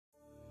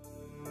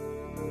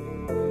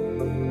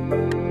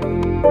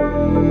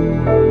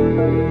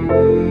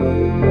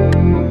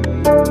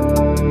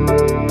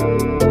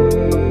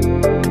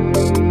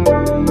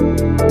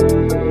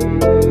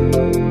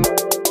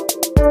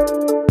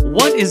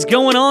is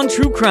going on,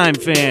 true crime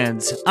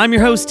fans? I'm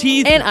your host,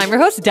 Heath. And I'm your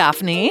host,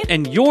 Daphne.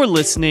 And you're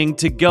listening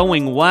to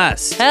Going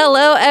West.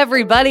 Hello,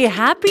 everybody.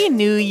 Happy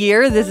New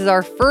Year. This is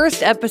our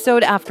first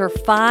episode after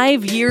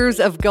 5 years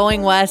of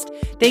Going West.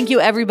 Thank you,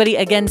 everybody,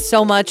 again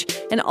so much.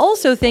 And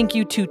also thank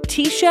you to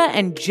Tisha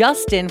and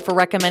Justin for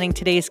recommending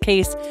today's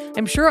case.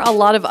 I'm sure a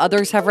lot of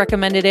others have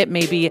recommended it,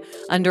 maybe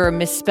under a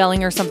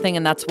misspelling or something,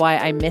 and that's why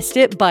I missed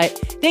it. But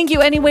thank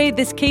you anyway.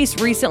 This case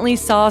recently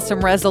saw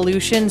some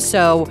resolution,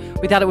 so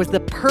we thought it was the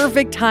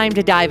perfect time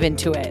to dive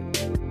into it.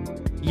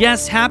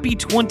 Yes, happy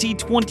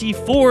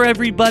 2024,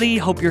 everybody.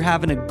 Hope you're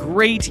having a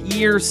great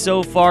year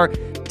so far.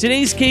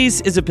 Today's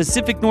case is a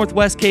Pacific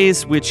Northwest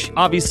case, which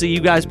obviously you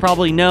guys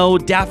probably know.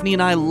 Daphne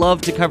and I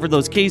love to cover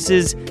those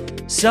cases.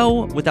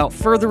 So, without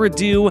further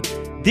ado,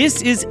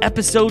 this is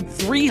episode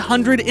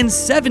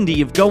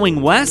 370 of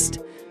Going West.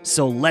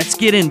 So let's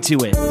get into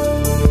it.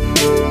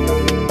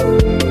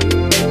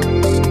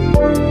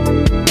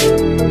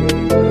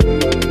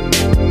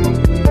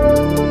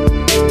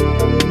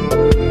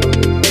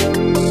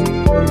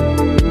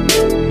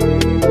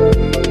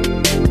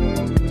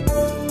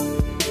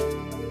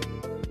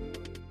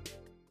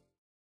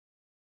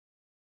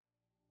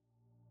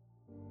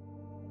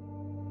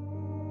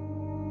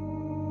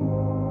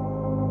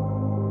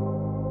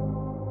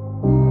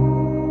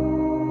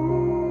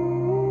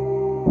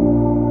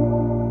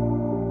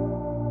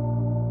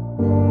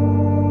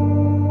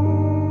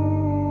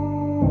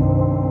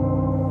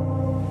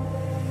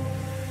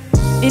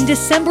 In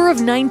December of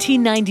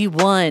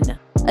 1991,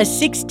 a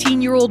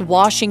 16-year-old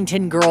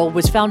Washington girl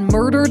was found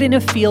murdered in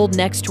a field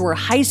next to her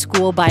high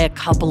school by a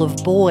couple of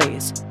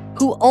boys,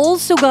 who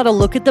also got a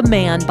look at the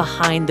man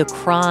behind the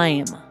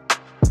crime.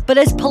 But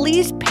as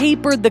police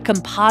papered the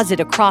composite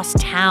across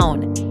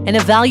town and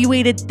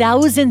evaluated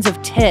thousands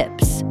of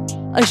tips,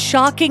 a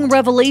shocking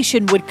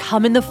revelation would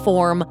come in the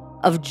form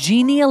of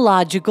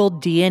genealogical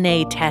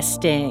DNA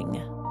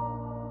testing.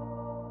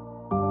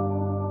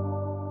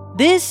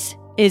 This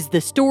is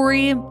the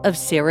story of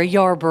Sarah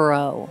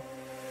Yarborough.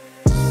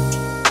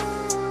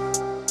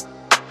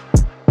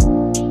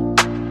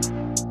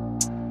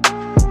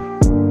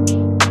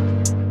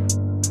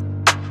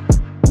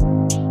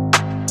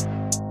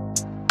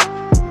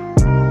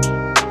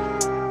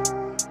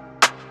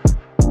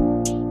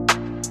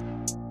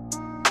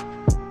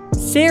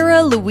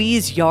 Sarah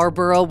Louise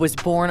Yarborough was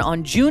born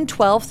on June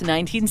 12,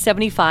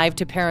 1975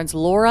 to parents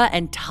Laura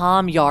and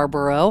Tom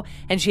Yarborough,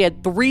 and she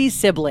had 3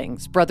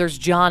 siblings, brothers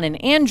John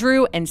and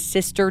Andrew, and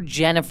sister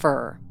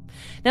Jennifer.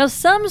 Now,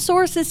 some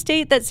sources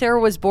state that Sarah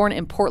was born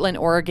in Portland,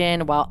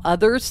 Oregon, while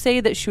others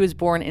say that she was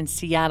born in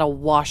Seattle,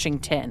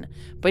 Washington.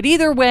 But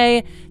either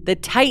way, the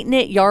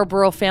tight-knit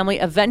Yarborough family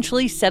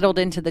eventually settled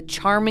into the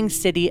charming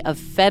city of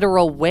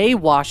Federal Way,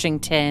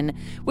 Washington,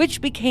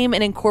 which became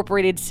an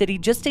incorporated city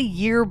just a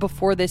year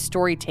before this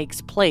story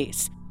takes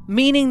place,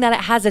 meaning that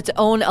it has its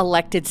own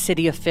elected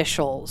city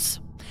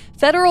officials.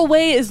 Federal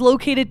Way is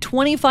located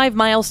 25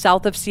 miles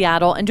south of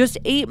Seattle and just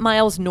 8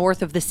 miles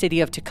north of the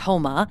city of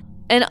Tacoma.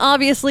 And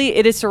obviously,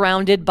 it is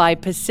surrounded by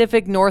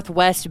Pacific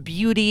Northwest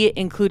beauty,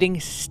 including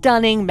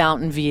stunning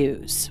mountain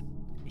views.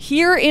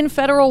 Here in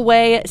Federal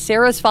Way,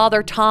 Sarah's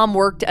father, Tom,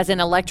 worked as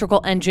an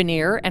electrical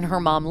engineer, and her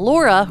mom,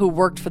 Laura, who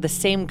worked for the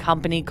same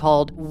company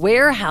called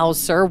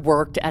Weyerhaeuser,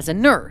 worked as a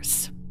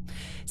nurse.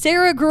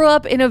 Sarah grew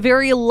up in a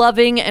very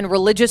loving and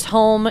religious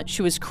home.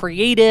 She was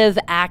creative,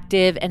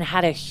 active, and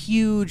had a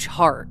huge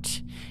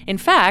heart. In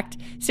fact,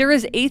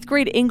 Sarah's 8th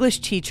grade English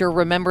teacher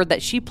remembered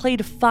that she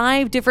played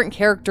 5 different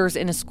characters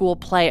in a school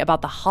play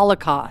about the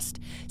Holocaust,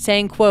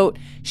 saying, quote,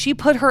 "She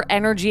put her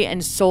energy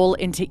and soul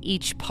into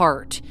each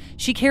part.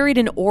 She carried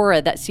an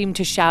aura that seemed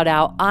to shout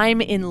out,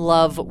 'I'm in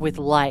love with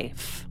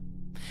life.'"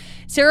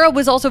 Sarah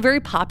was also very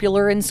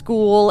popular in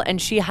school,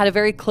 and she had a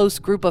very close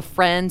group of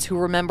friends who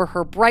remember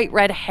her bright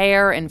red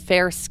hair and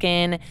fair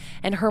skin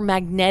and her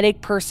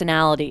magnetic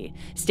personality,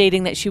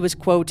 stating that she was,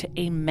 quote,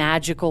 "a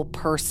magical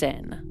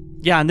person."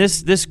 Yeah, and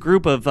this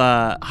group of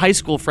high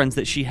school friends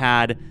that she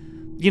had,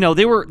 you know,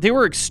 they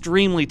were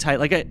extremely tight.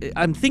 Like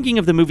I'm thinking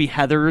of the movie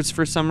Heathers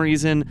for some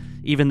reason,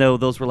 even though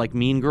those were like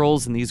mean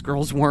girls and these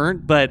girls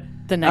weren't. But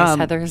the nice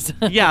Heathers.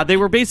 Yeah, they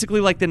were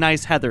basically like the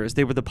nice Heathers.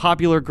 They were the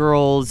popular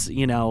girls,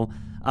 you know,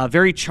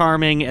 very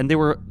charming, and they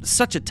were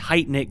such a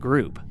tight-knit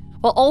group.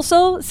 Well,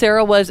 also,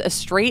 Sarah was a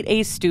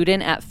straight-A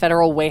student at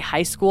Federal Way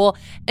High School,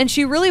 and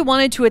she really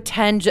wanted to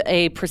attend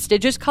a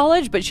prestigious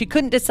college, but she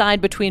couldn't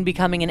decide between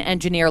becoming an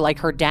engineer like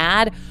her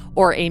dad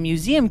or a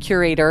museum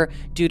curator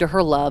due to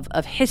her love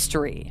of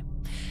history.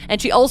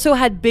 And she also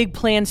had big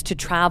plans to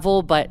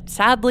travel, but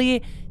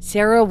sadly,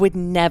 Sarah would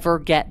never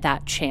get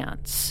that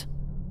chance.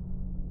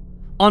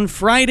 On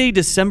Friday,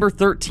 December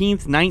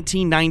 13th,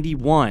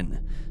 1991,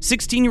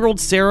 16-year-old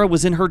Sarah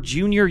was in her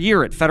junior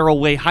year at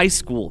Federal Way High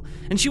School,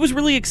 and she was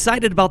really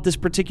excited about this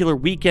particular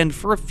weekend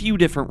for a few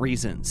different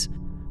reasons.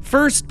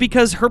 First,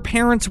 because her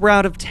parents were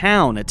out of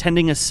town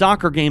attending a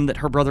soccer game that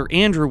her brother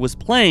Andrew was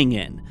playing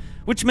in,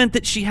 which meant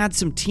that she had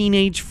some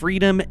teenage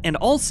freedom and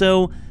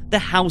also the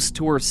house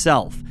to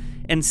herself.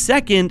 and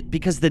second,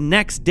 because the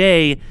next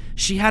day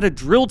she had a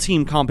drill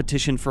team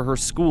competition for her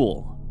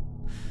school.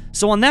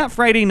 So on that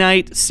Friday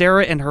night,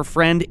 Sarah and her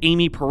friend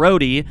Amy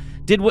Perotti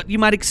did what you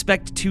might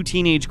expect two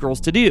teenage girls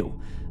to do.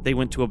 They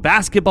went to a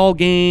basketball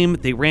game,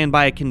 they ran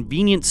by a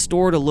convenience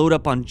store to load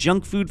up on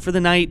junk food for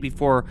the night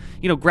before,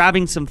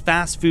 grabbing some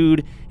fast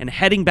food and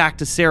heading back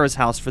to Sarah's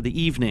house for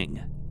the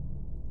evening.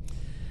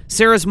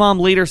 Sarah's mom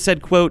later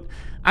said, quote,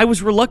 "I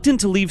was reluctant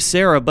to leave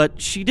Sarah,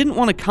 but she didn't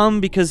want to come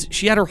because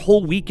she had her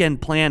whole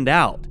weekend planned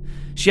out.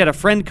 She had a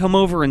friend come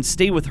over and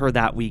stay with her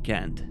that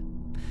weekend."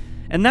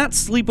 And that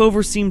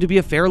sleepover seemed to be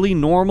a fairly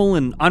normal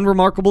and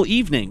unremarkable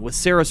evening, with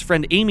Sarah's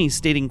friend Amy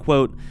stating,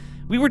 quote,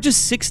 "We were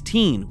just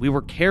 16, we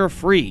were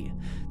carefree.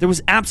 There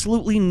was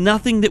absolutely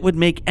nothing that would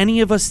make any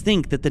of us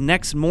think that the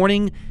next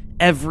morning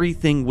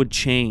everything would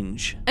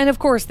change." And of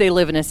course, they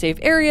live in a safe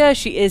area.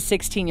 She is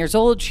 16 years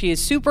old. She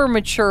is super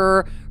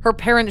mature. Her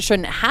parents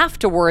shouldn't have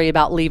to worry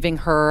about leaving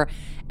her.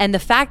 And the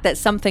fact that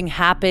something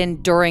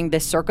happened during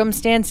this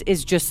circumstance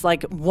is just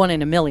like 1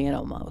 in a million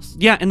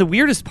almost. Yeah, and the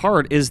weirdest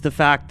part is the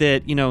fact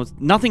that,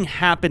 nothing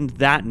happened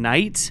that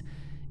night.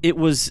 It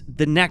was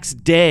the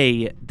next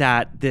day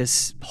that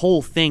this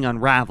whole thing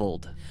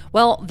unraveled.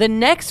 Well, the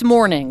next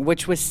morning,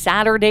 which was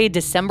Saturday,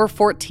 December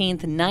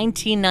 14th,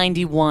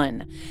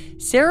 1991,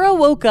 Sarah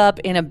woke up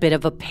in a bit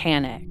of a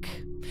panic.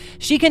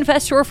 She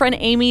confessed to her friend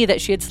Amy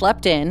that she had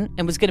slept in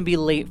and was going to be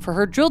late for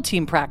her drill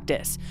team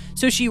practice.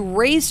 So she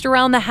raced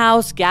around the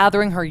house,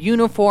 gathering her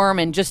uniform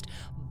and just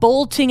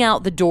bolting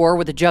out the door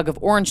with a jug of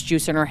orange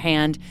juice in her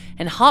hand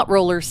and hot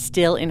rollers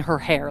still in her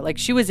hair. Like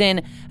she was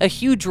in a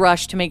huge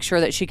rush to make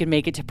sure that she could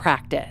make it to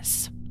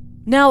practice.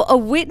 Now, a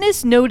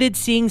witness noted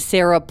seeing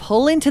Sarah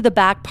pull into the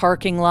back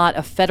parking lot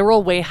of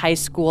Federal Way High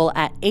School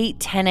at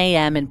 8:10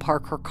 a.m. and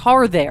park her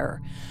car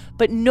there.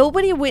 But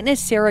nobody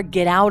witnessed Sarah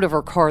get out of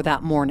her car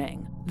that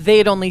morning. They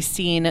had only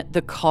seen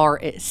the car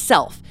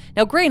itself.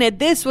 Now, granted,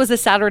 this was a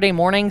Saturday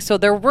morning, so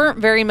there weren't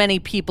very many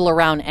people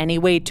around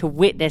anyway to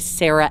witness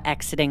Sarah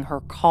exiting her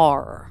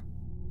car.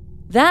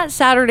 That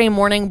Saturday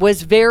morning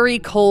was very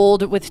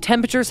cold, with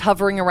temperatures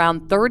hovering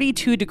around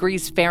 32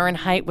 degrees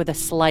Fahrenheit with a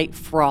slight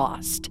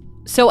frost.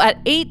 So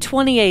at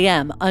 8:20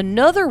 a.m.,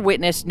 another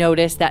witness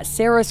noticed that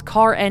Sarah's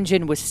car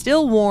engine was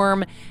still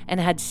warm and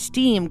had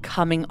steam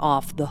coming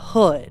off the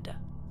hood.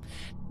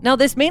 Now,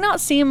 this may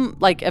not seem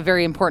like a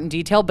very important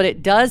detail, but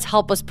it does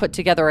help us put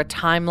together a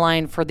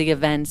timeline for the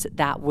events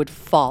that would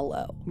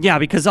follow. Yeah,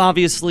 because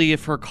obviously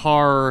if the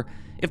car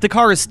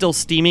is still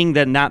steaming,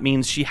 then that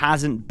means she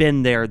hasn't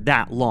been there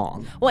that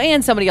long. Well,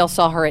 and somebody else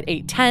saw her at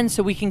 8:10,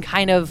 so we can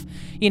kind of,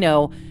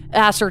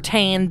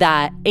 ascertain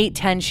that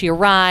 8:10 she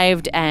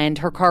arrived and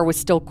her car was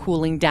still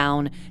cooling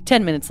down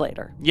 10 minutes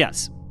later.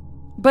 Yes.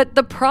 But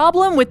the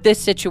problem with this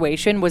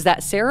situation was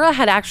that Sarah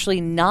had actually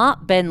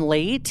not been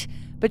late,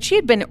 but she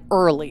had been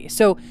early.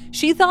 So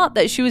she thought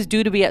that she was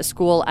due to be at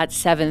school at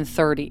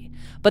 7:30.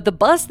 But the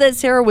bus that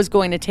Sarah was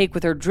going to take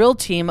with her drill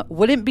team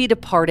wouldn't be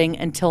departing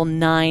until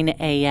 9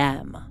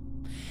 a.m.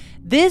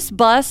 This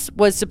bus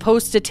was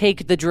supposed to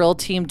take the drill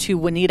team to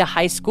Juanita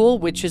High School,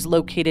 which is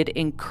located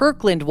in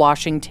Kirkland,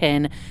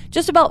 Washington,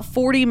 just about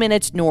 40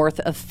 minutes north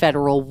of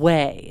Federal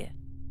Way.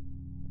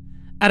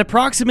 At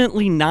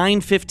approximately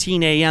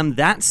 9:15 a.m.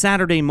 that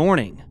Saturday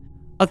morning,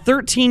 a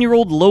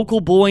 13-year-old local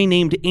boy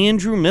named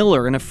Andrew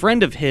Miller and a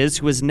friend of his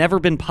who has never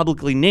been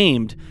publicly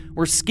named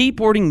were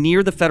skateboarding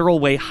near the Federal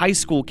Way High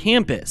School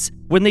campus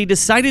when they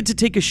decided to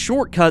take a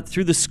shortcut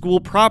through the school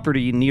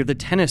property near the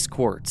tennis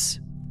courts.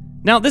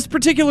 Now, this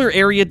particular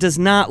area does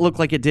not look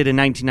like it did in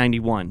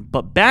 1991,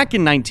 but back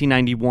in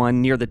 1991,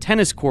 near the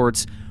tennis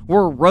courts,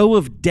 were a row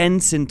of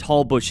dense and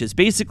tall bushes.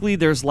 Basically,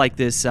 there's like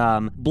this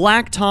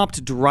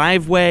black-topped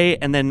driveway,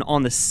 and then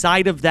on the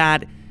side of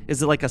that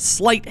is like a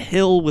slight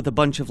hill with a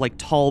bunch of like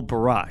tall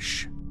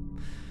brush.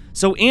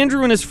 So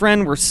Andrew and his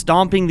friend were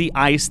stomping the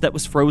ice that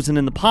was frozen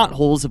in the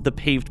potholes of the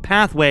paved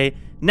pathway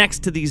next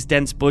to these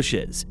dense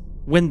bushes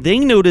when they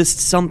noticed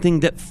something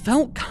that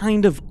felt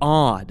kind of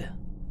odd.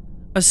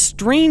 A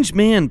strange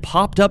man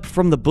popped up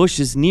from the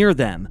bushes near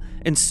them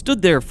and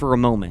stood there for a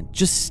moment,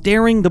 just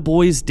staring the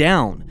boys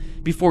down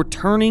before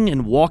turning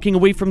and walking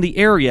away from the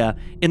area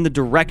in the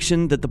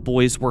direction that the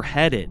boys were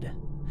headed.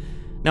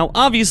 Now,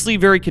 obviously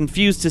very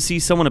confused to see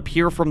someone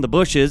appear from the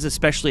bushes,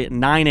 especially at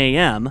 9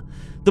 a.m.,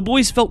 the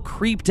boys felt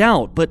creeped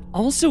out, but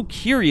also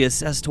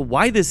curious as to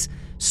why this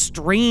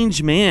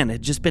strange man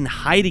had just been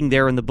hiding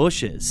there in the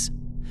bushes.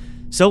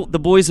 So the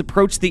boys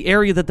approached the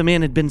area that the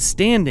man had been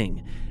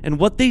standing, and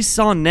what they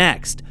saw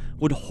next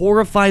would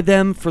horrify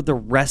them for the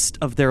rest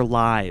of their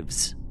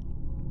lives.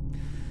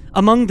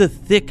 Among the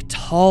thick,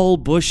 tall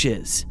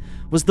bushes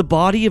was the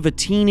body of a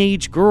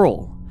teenage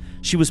girl.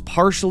 She was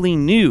partially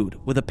nude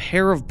with a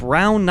pair of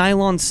brown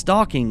nylon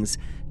stockings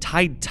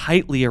tied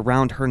tightly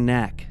around her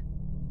neck.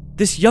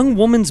 This young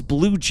woman's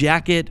blue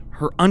jacket,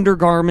 her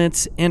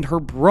undergarments, and her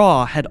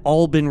bra had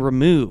all been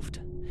removed,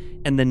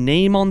 and the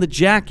name on the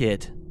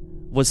jacket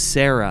was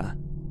Sarah.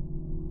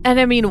 And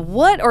I mean,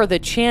 what are the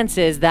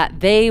chances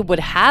that they would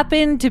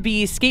happen to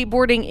be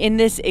skateboarding in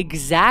this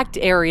exact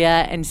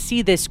area and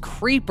see this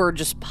creeper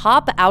just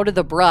pop out of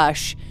the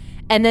brush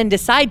and then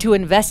decide to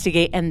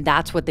investigate, and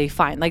that's what they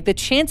find? Like, the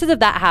chances of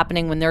that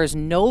happening when there's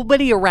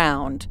nobody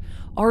around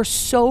are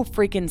so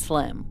freaking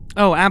slim.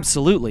 Oh,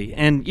 absolutely.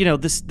 And,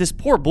 this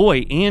poor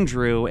boy,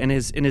 Andrew, and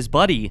his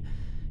buddy,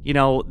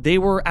 they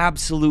were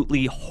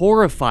absolutely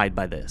horrified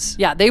by this.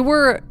 Yeah, they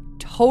were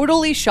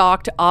totally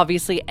shocked.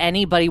 Obviously,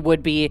 anybody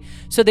would be.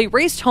 So they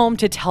raced home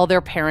to tell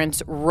their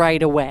parents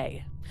right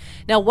away.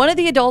 Now, one of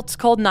the adults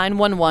called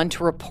 911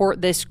 to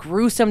report this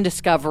gruesome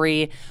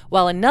discovery,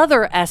 while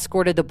another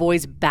escorted the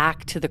boys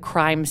back to the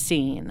crime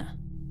scene.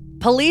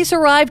 Police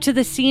arrived to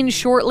the scene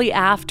shortly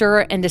after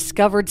and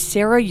discovered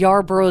Sarah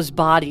Yarborough's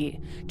body,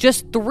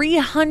 just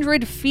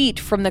 300 feet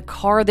from the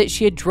car that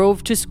she had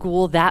drove to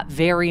school that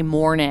very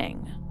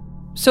morning.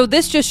 So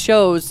this just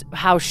shows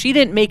how she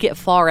didn't make it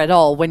far at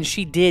all when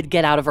she did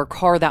get out of her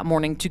car that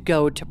morning to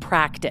go to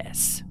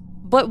practice.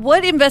 But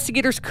what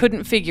investigators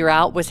couldn't figure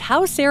out was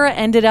how Sarah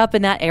ended up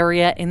in that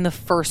area in the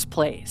first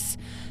place.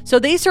 So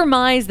they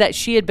surmised that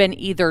she had been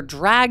either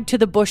dragged to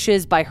the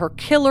bushes by her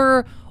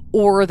killer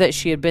or that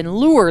she had been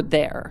lured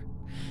there.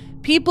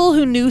 People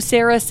who knew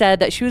Sarah said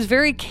that she was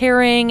very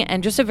caring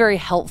and just a very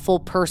helpful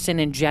person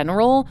in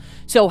general.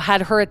 So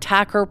had her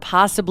attacker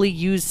possibly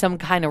used some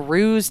kind of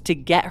ruse to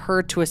get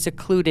her to a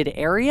secluded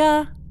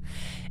area?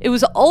 It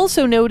was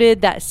also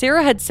noted that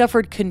Sarah had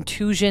suffered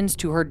contusions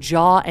to her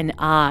jaw and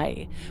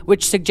eye,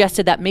 which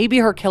suggested that maybe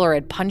her killer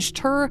had punched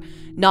her,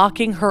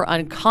 knocking her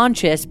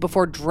unconscious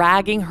before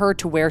dragging her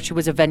to where she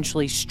was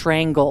eventually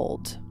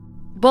strangled.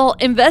 Well,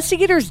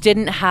 investigators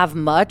didn't have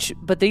much,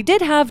 but they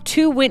did have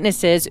two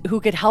witnesses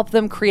who could help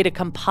them create a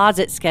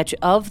composite sketch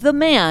of the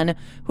man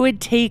who had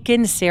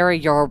taken Sarah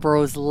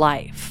Yarborough's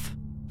life.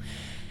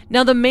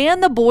 Now, the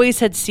man the boys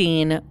had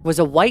seen was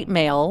a white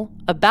male,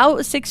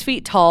 about 6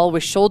 feet tall,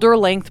 with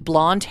shoulder-length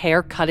blonde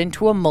hair cut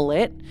into a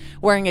mullet,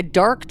 wearing a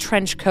dark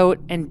trench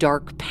coat and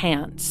dark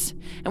pants.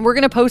 And we're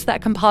going to post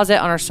that composite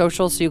on our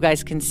socials so you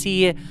guys can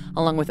see,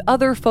 along with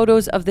other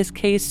photos of this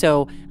case,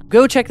 so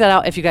go check that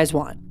out if you guys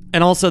want.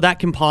 And also, that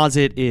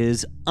composite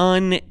is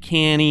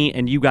uncanny,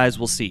 and you guys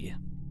will see.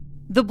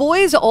 The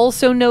boys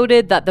also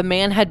noted that the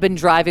man had been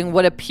driving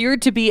what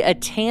appeared to be a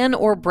tan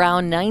or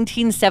brown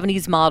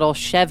 1970s model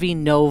Chevy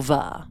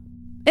Nova.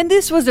 And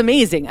this was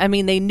amazing. I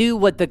mean, they knew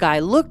what the guy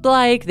looked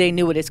like. They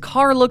knew what his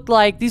car looked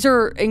like. These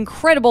are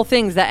incredible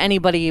things that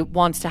anybody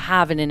wants to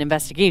have in an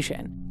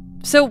investigation.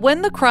 So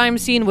when the crime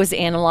scene was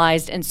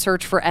analyzed and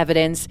searched for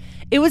evidence,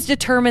 it was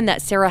determined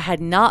that Sarah had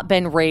not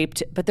been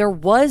raped, but there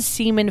was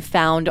semen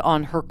found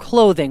on her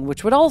clothing,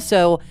 which would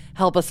also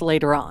help us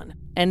later on.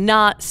 And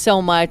not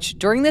so much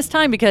during this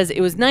time because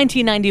it was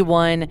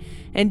 1991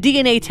 and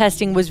DNA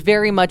testing was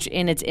very much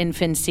in its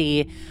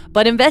infancy.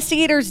 But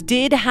investigators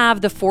did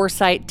have the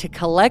foresight to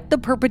collect the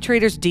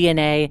perpetrator's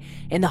DNA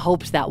in the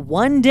hopes that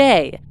one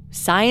day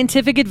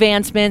scientific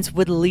advancements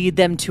would lead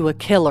them to a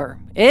killer,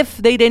 if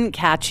they didn't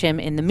catch him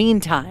in the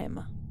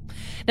meantime.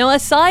 Now,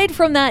 aside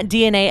from that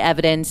DNA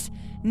evidence,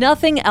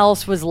 nothing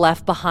else was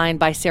left behind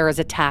by Sarah's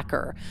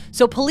attacker.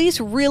 So police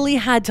really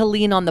had to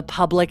lean on the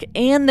public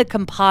and the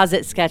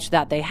composite sketch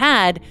that they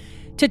had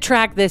to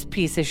track this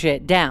piece of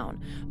shit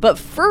down. But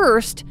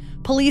first,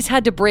 police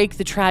had to break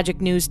the tragic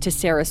news to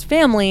Sarah's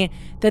family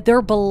that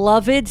their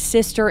beloved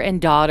sister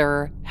and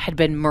daughter had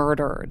been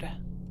murdered.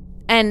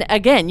 And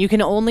again, you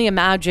can only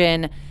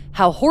imagine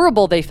how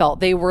horrible they felt.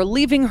 They were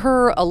leaving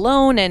her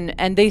alone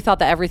and they thought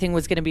that everything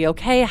was going to be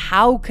okay.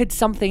 How could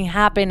something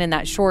happen in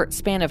that short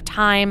span of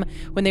time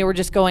when they were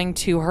just going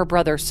to her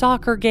brother's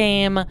soccer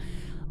game?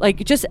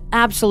 Like, just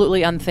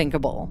absolutely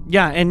unthinkable.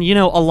 Yeah, and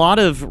a lot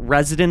of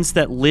residents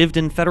that lived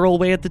in Federal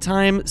Way at the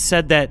time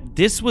said that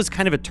this was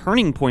kind of a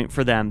turning point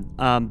for them.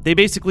 They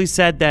basically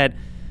said that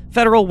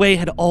Federal Way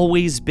had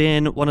always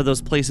been one of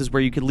those places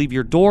where you could leave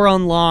your door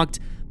unlocked,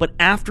 but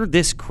after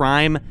this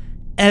crime,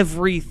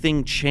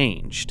 everything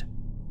changed.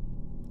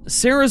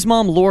 Sarah's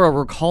mom, Laura,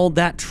 recalled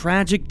that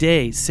tragic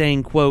day,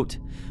 saying, quote,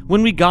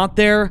 "When we got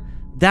there,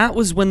 that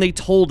was when they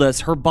told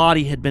us her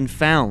body had been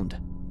found.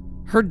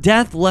 Her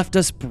death left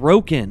us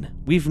broken.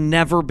 We've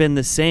never been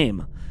the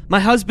same. My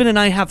husband and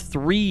I have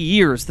 3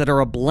 years that are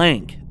a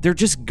blank. They're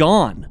just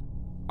gone.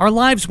 Our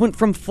lives went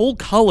from full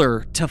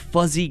color to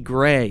fuzzy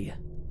gray."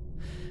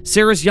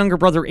 Sarah's younger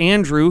brother,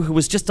 Andrew, who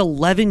was just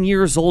 11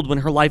 years old when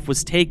her life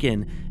was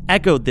taken,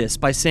 echoed this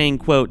by saying,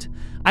 quote,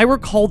 "I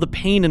recall the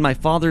pain in my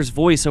father's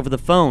voice over the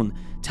phone,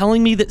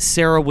 telling me that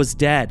Sarah was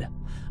dead.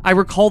 I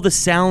recall the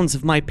sounds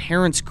of my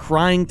parents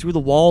crying through the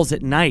walls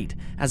at night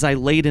as I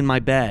laid in my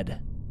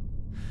bed."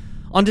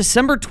 On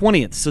December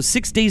 20th, so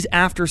 6 days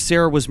after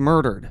Sarah was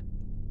murdered,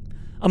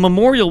 a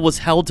memorial was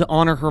held to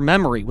honor her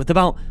memory, with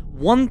about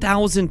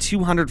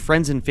 1,200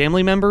 friends and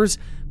family members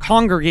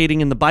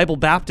congregating in the Bible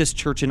Baptist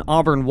Church in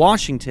Auburn,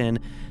 Washington,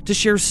 to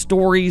share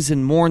stories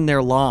and mourn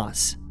their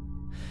loss.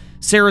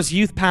 Sarah's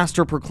youth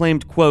pastor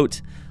proclaimed,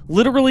 quote,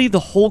 "Literally the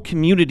whole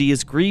community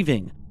is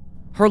grieving.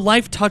 Her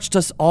life touched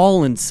us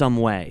all in some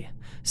way.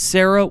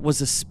 Sarah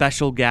was a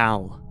special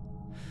gal."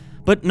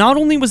 But not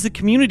only was the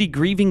community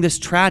grieving this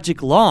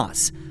tragic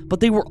loss, but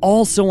they were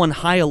also on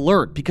high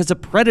alert because a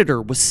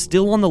predator was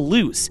still on the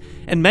loose,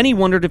 and many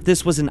wondered if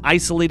this was an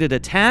isolated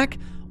attack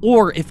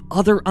or if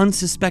other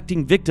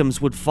unsuspecting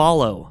victims would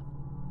follow.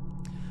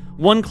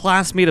 One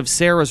classmate of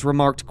Sarah's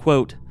remarked,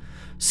 quote,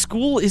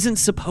 "School isn't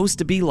supposed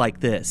to be like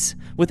this,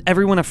 with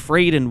everyone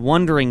afraid and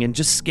wondering and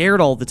just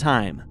scared all the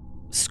time.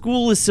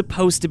 School is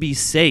supposed to be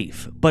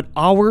safe, but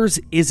ours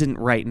isn't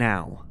right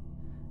now."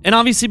 And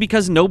obviously,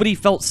 because nobody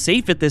felt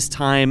safe at this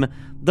time,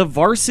 the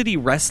varsity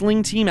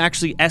wrestling team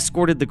actually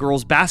escorted the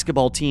girls'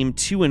 basketball team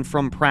to and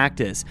from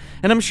practice.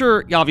 And I'm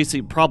sure, obviously,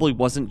 it probably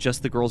wasn't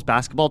just the girls'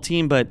 basketball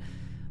team, but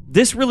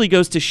this really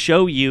goes to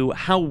show you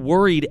how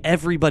worried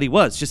everybody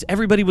was. Just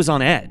everybody was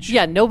on edge.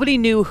 Yeah, nobody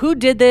knew who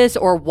did this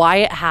or why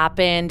it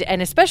happened.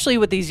 And especially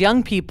with these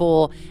young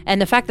people,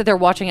 and the fact that they're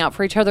watching out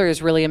for each other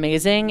is really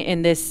amazing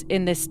in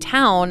this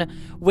town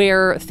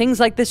where things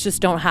like this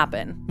just don't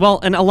happen. Well,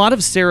 and a lot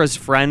of Sarah's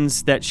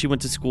friends that she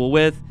went to school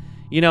with,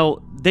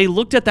 they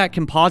looked at that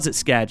composite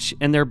sketch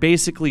and they're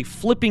basically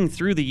flipping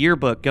through the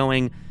yearbook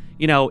going,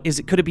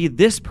 could it be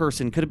this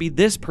person? Could it be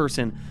this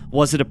person?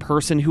 Was it a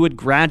person who had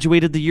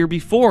graduated the year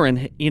before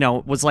and,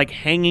 was like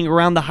hanging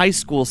around the high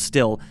school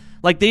still?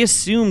 Like they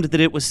assumed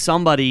that it was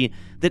somebody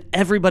that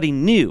everybody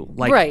knew,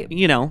 like, right.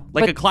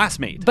 A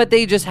classmate. But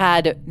they just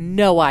had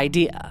no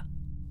idea.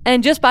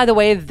 And just by the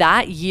way,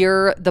 that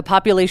year, the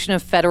population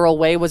of Federal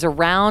Way was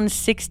around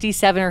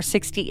 67 or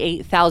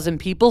 68,000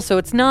 people. So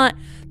it's not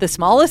the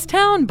smallest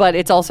town, but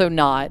it's also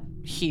not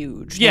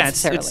huge. Yeah,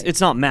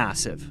 it's not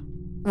massive.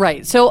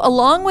 Right. So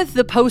along with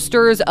the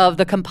posters of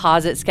the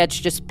composite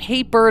sketch just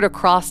papered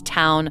across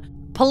town,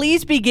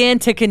 police began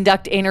to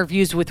conduct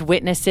interviews with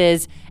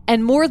witnesses,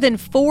 and more than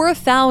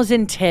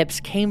 4,000 tips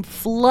came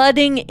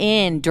flooding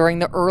in during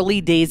the early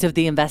days of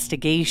the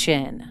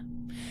investigation.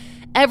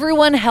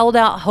 Everyone held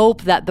out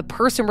hope that the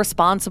person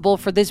responsible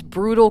for this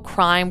brutal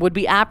crime would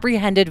be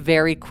apprehended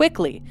very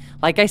quickly.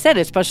 Like I said,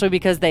 especially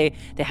because they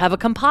have a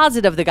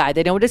composite of the guy.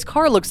 They know what his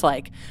car looks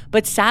like.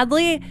 But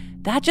sadly,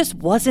 that just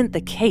wasn't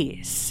the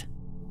case.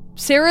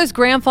 Sarah's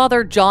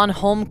grandfather, John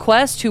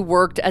Holmquist, who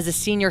worked as a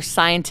senior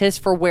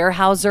scientist for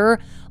Weyerhaeuser,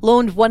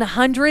 loaned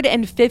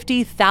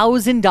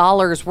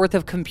 $150,000 worth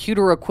of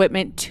computer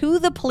equipment to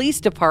the police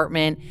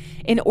department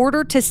in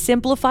order to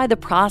simplify the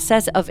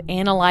process of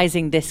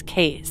analyzing this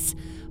case.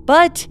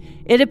 But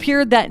it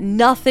appeared that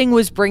nothing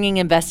was bringing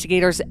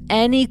investigators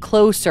any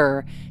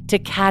closer to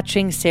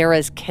catching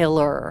Sarah's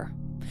killer.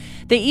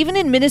 They even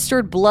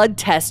administered blood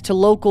tests to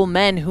local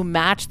men who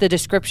matched the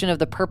description of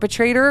the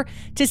perpetrator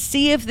to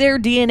see if their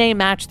DNA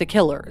matched the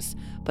killer's.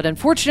 But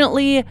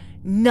unfortunately,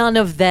 none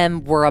of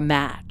them were a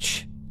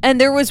match. And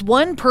there was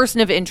one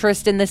person of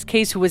interest in this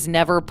case who was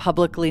never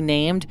publicly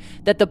named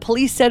that the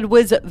police said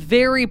was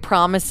very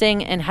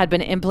promising and had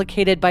been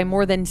implicated by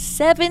more than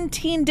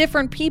 17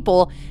 different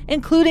people,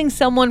 including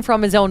someone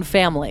from his own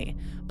family.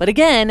 But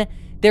again,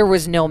 there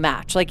was no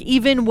match. Like,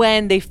 even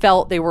when they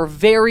felt they were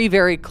very,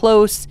 very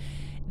close,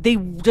 they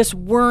just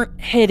weren't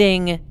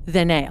hitting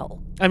the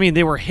nail. I mean,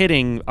 they were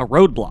hitting a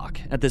roadblock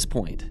at this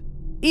point.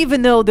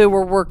 Even though they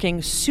were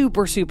working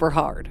super, super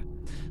hard.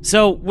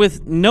 So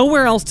with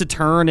nowhere else to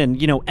turn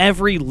and,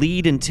 every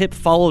lead and tip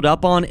followed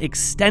up on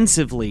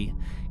extensively,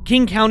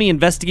 King County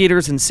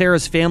investigators and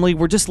Sarah's family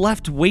were just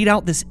left to wait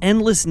out this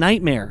endless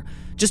nightmare,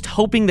 just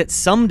hoping that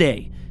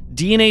someday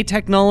DNA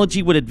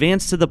technology would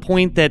advance to the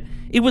point that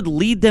it would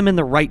lead them in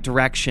the right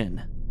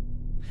direction.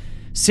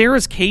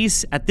 Sarah's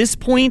case, at this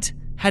point,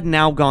 had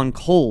now gone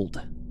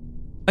cold.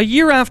 A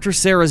year after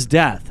Sarah's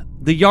death,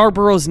 the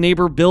Yarborough's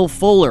neighbor Bill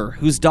Fuller,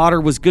 whose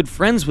daughter was good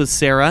friends with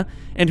Sarah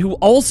and who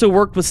also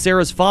worked with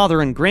Sarah's father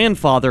and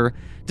grandfather,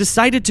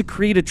 decided to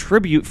create a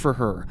tribute for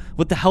her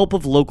with the help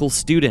of local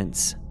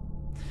students.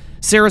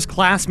 Sarah's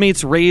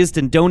classmates raised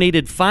and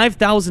donated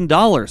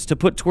 $5,000 to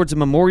put towards a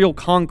memorial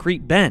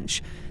concrete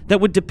bench that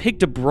would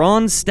depict a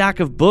bronze stack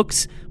of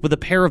books with a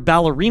pair of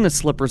ballerina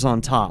slippers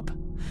on top.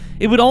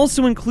 It would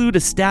also include a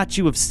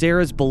statue of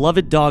Sarah's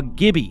beloved dog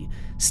Gibby,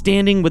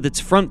 standing with its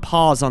front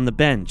paws on the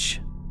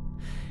bench.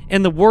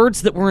 And the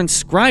words that were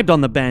inscribed on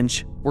the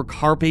bench were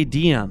Carpe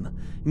Diem,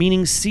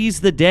 meaning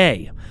seize the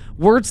day,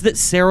 words that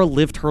Sarah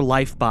lived her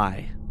life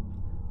by.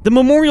 The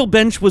memorial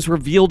bench was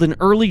revealed in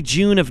early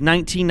June of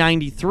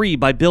 1993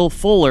 by Bill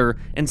Fuller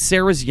and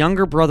Sarah's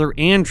younger brother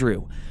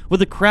Andrew,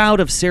 with a crowd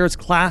of Sarah's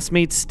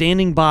classmates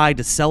standing by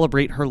to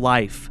celebrate her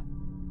life.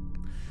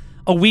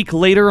 A week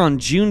later, on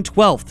June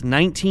 12th,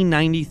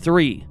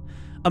 1993,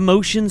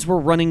 emotions were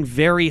running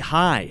very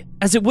high,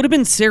 as it would have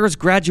been Sarah's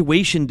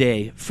graduation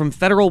day from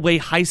Federal Way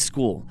High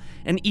School,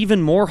 and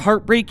even more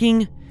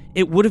heartbreaking,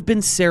 it would have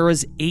been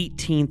Sarah's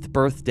 18th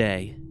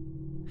birthday.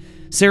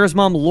 Sarah's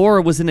mom,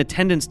 Laura, was in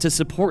attendance to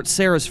support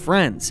Sarah's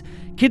friends,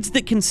 kids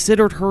that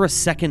considered her a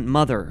second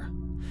mother.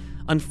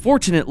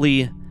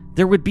 Unfortunately,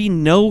 there would be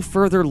no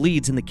further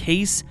leads in the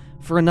case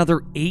for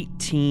another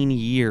 18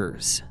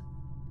 years.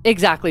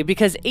 Exactly,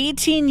 because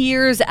 18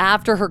 years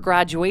after her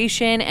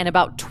graduation and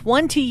about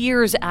 20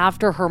 years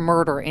after her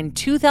murder in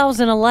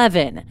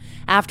 2011,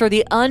 after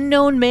the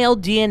unknown male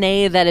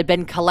DNA that had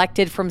been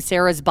collected from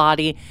Sarah's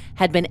body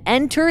had been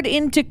entered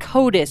into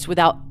CODIS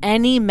without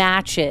any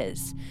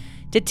matches,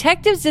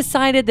 detectives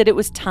decided that it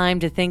was time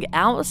to think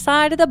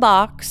outside of the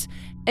box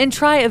and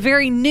try a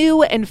very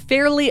new and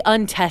fairly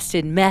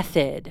untested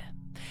method.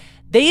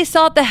 They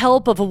sought the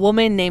help of a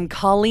woman named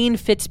Colleen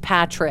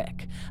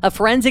Fitzpatrick, a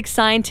forensic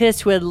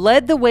scientist who had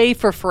led the way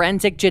for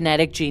forensic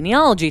genetic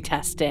genealogy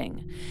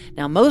testing.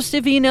 Now, most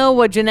of you know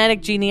what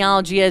genetic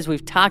genealogy is.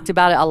 We've talked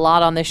about it a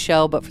lot on this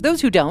show, but for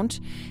those who don't,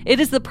 it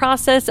is the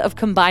process of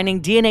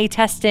combining DNA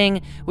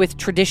testing with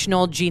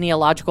traditional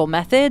genealogical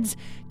methods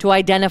to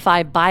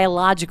identify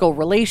biological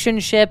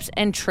relationships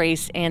and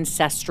trace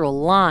ancestral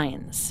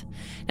lines.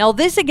 Now,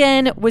 this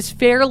again was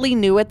fairly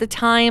new at the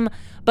time,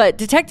 but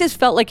detectives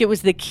felt like it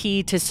was the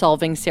key to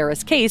solving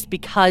Sarah's case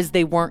because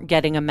they weren't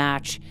getting a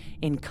match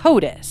in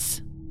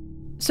CODIS.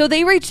 So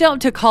they reached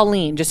out to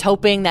Colleen, just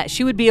hoping that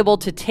she would be able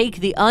to take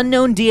the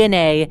unknown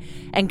DNA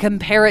and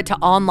compare it to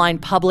online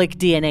public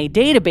DNA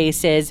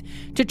databases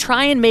to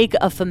try and make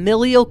a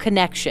familial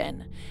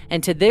connection.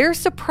 And to their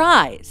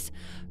surprise,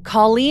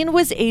 Colleen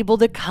was able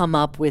to come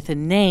up with a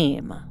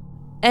name.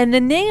 And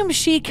the name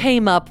she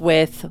came up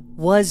with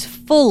was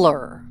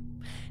Fuller.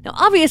 Now,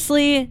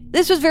 obviously,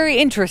 this was very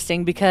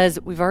interesting because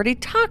we've already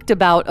talked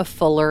about a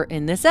Fuller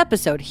in this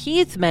episode.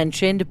 Heath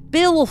mentioned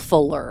Bill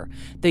Fuller,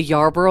 the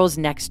Yarborough's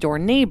next-door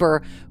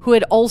neighbor, who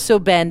had also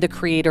been the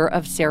creator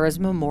of Sarah's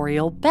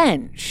memorial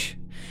bench.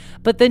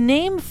 But the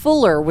name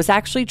Fuller was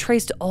actually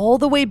traced all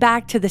the way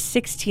back to the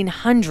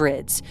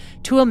 1600s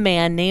to a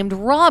man named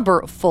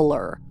Robert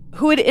Fuller,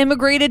 who had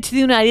immigrated to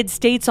the United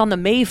States on the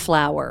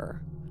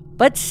Mayflower.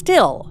 But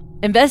still,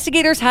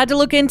 investigators had to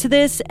look into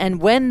this, and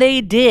when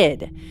they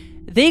did,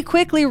 they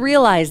quickly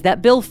realized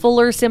that Bill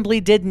Fuller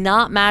simply did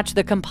not match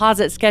the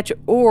composite sketch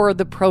or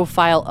the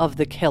profile of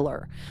the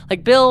killer.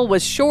 Like, Bill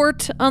was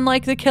short,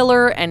 unlike the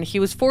killer, and he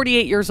was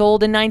 48 years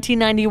old in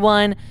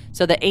 1991,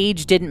 so the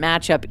age didn't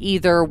match up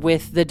either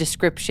with the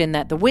description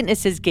that the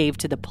witnesses gave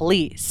to the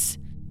police,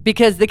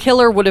 because the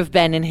killer would have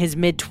been in his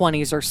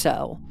mid-20s or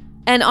so.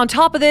 And on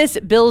top of this,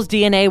 Bill's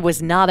DNA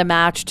was not a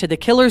match to the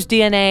killer's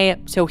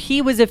DNA, so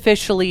he was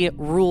officially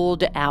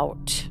ruled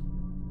out.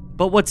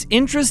 But what's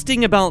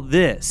interesting about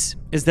this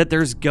is that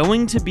there's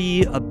going to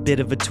be a bit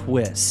of a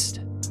twist.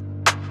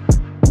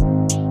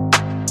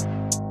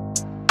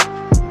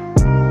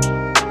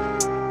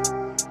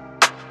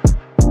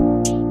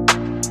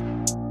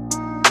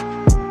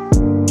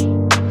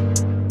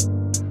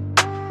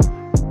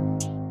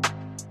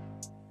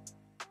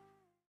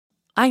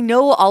 I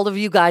know all of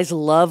you guys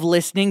love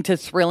listening to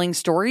thrilling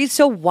stories,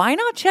 so why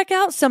not check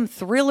out some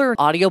thriller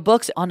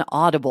audiobooks on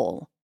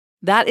Audible?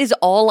 That is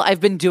all I've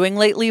been doing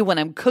lately when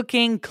I'm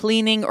cooking,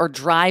 cleaning, or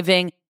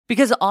driving,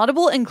 because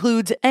Audible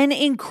includes an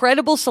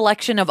incredible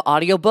selection of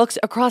audiobooks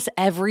across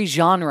every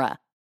genre.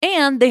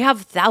 And they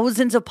have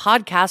thousands of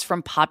podcasts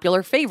from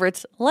popular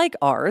favorites like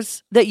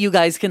ours that you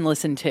guys can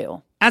listen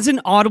to. As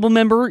an Audible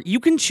member, you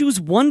can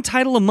choose one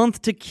title a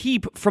month to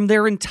keep from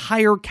their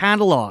entire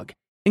catalog,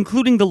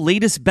 including the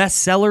latest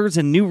bestsellers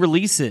and new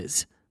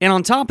releases. And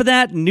on top of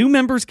that, new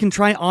members can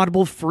try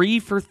Audible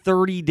free for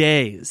 30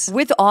 days.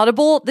 With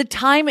Audible, the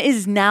time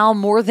is now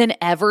more than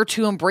ever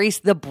to embrace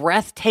the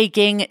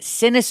breathtaking,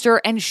 sinister,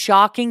 and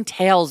shocking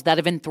tales that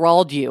have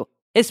enthralled you,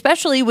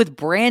 especially with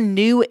brand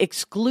new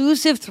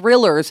exclusive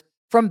thrillers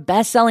from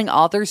best-selling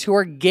authors who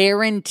are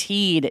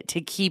guaranteed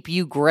to keep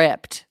you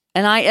gripped.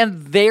 And I am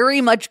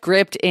very much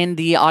gripped in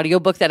the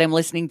audiobook that I'm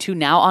listening to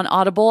now on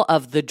Audible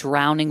of The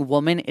Drowning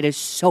Woman. It is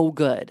so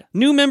good.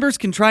 New members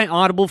can try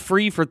Audible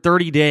free for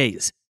 30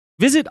 days.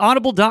 Visit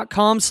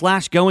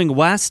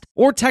audible.com/goingwest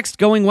or text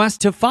Going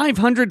West to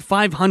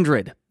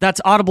 500-500.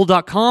 That's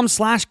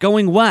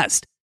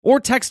audible.com/goingwest or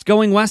text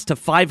Going West to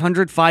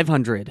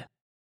 500-500.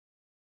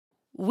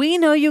 We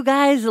know you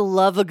guys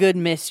love a good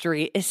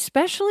mystery,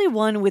 especially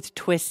one with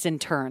twists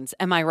and turns.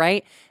 Am I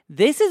right?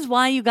 This is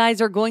why you guys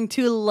are going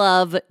to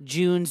love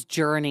June's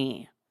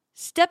Journey.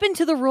 Step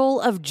into the role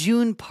of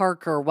June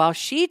Parker while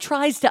she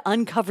tries to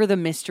uncover the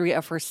mystery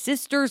of her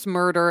sister's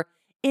murder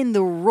in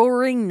the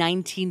roaring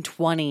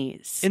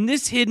 1920s. In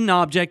this hidden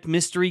object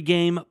mystery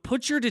game,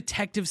 put your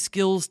detective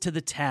skills to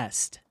the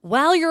test.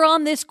 While you're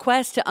on this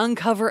quest to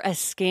uncover a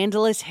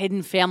scandalous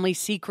hidden family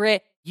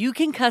secret, you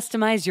can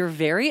customize your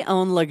very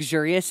own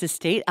luxurious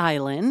estate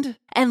island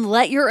and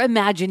let your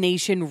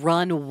imagination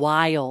run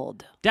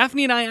wild.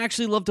 Daphne and I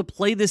actually love to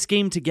play this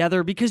game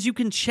together because you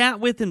can chat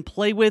with and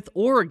play with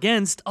or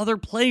against other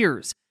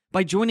players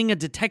by joining a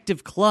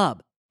detective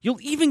club. You'll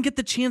even get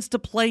the chance to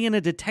play in a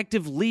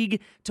detective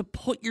league to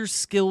put your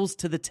skills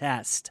to the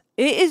test.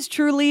 It is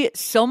truly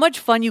so much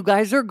fun. You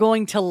guys are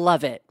going to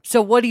love it.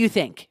 So what do you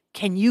think?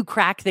 Can you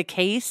crack the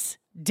case?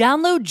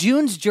 Download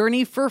June's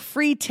Journey for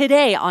free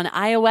today on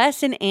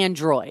iOS and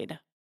Android.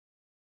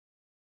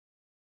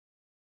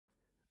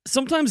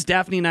 Sometimes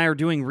Daphne and I are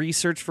doing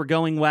research for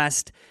Going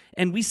West,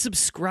 and we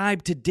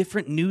subscribe to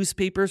different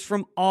newspapers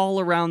from all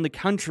around the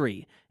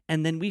country,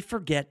 and then we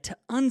forget to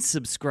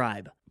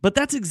unsubscribe. But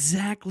that's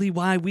exactly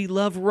why we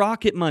love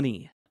Rocket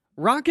Money.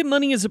 Rocket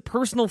Money is a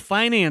personal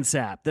finance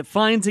app that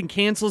finds and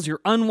cancels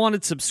your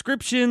unwanted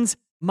subscriptions,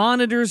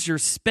 monitors your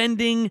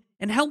spending,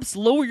 and helps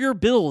lower your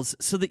bills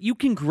so that you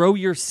can grow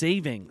your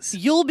savings.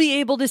 You'll be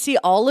able to see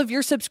all of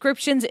your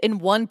subscriptions in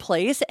one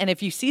place, and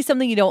if you see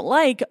something you don't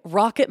like,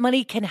 Rocket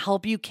Money can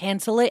help you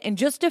cancel it in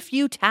just a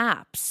few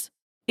taps.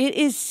 It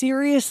is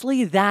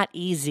seriously that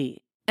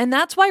easy. And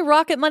that's why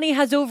Rocket Money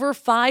has over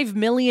 5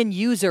 million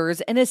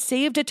users and has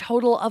saved a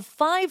total of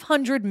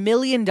 $500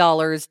 million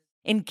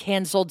in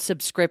canceled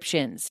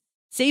subscriptions,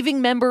 saving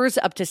members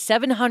up to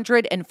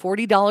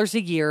 $740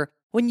 a year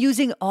when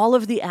using all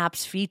of the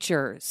app's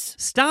features.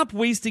 Stop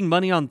wasting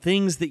money on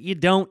things that you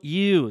don't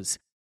use.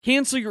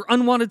 Cancel your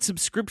unwanted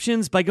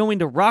subscriptions by going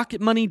to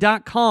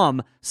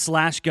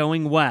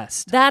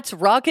rocketmoney.com/goingwest. That's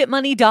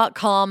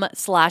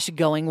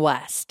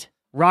rocketmoney.com/goingwest.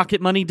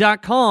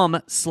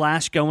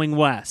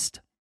 rocketmoney.com/goingwest.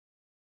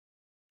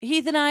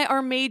 Heath and I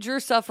are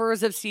major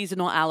sufferers of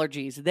seasonal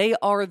allergies. They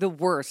are the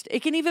worst.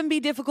 It can even be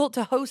difficult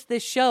to host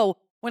this show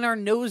when our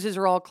noses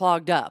are all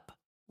clogged up.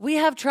 We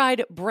have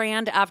tried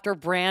brand after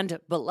brand,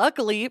 but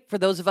luckily, for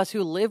those of us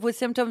who live with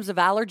symptoms of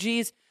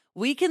allergies,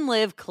 we can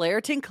live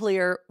Claritin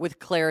Clear with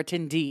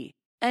Claritin D.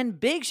 And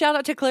big shout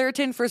out to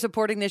Claritin for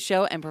supporting this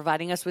show and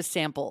providing us with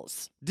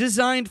samples.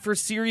 Designed for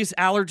serious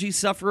allergy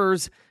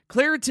sufferers,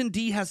 Claritin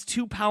D has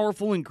 2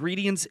 powerful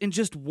ingredients in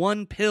just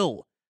one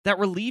pill that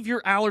relieve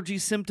your allergy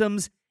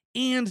symptoms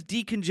and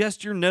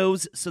decongest your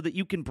nose so that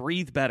you can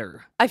breathe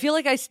better. I feel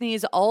like I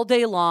sneeze all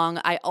day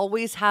long. I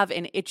always have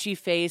an itchy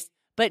face.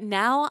 But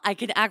now I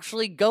can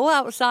actually go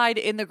outside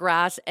in the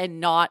grass and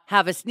not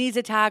have a sneeze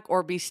attack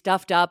or be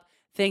stuffed up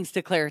thanks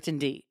to Claritin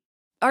D.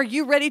 Are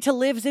you ready to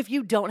live as if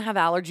you don't have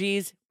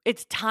allergies?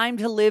 It's time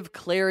to live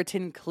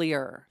Claritin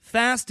Clear.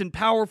 Fast and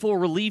powerful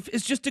relief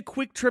is just a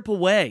quick trip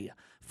away.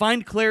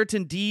 Find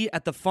Claritin D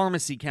at the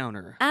pharmacy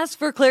counter. Ask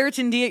for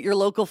Claritin D at your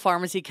local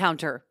pharmacy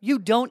counter. You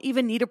don't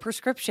even need a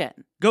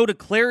prescription. Go to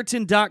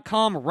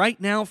Claritin.com right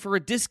now for a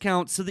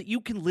discount so that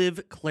you can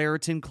live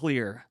Claritin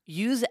Clear.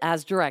 Use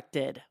as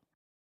directed.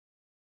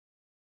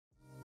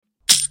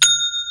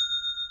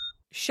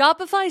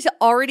 Shopify's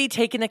already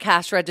taken the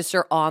cash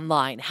register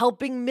online,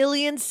 helping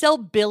millions sell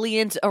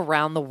billions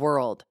around the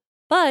world.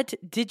 But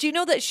did you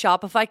know that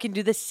Shopify can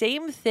do the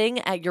same thing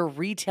at your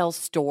retail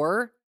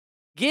store?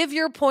 Give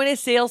your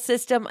point-of-sale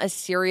system a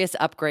serious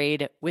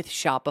upgrade with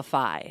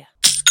Shopify.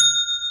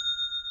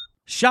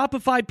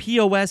 Shopify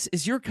POS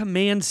is your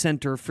command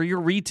center for your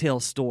retail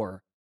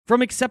store.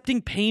 From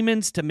accepting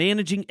payments to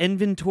managing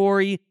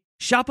inventory,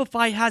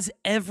 Shopify has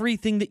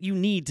everything that you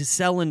need to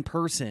sell in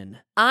person.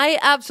 I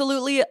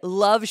absolutely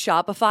love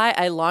Shopify.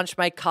 I launched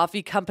my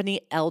coffee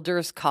company,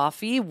 Elders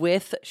Coffee,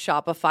 with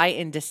Shopify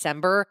in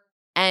December,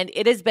 and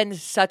it has been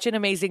such an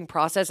amazing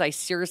process. I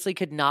seriously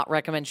could not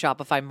recommend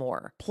Shopify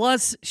more.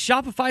 Plus,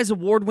 Shopify's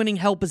award-winning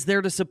help is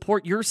there to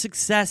support your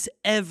success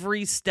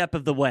every step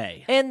of the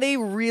way. And they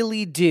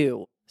really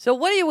do. So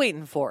what are you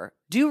waiting for?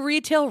 Do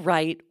retail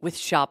right with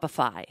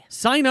Shopify.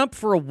 Sign up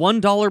for a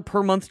 $1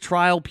 per month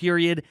trial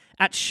period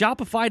at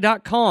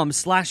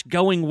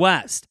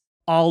shopify.com/goingwest,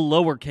 all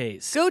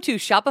lowercase. Go to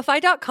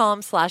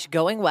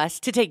shopify.com/goingwest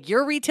to take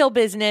your retail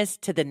business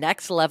to the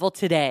next level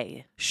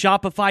today.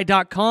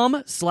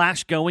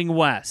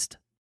 Shopify.com/goingwest.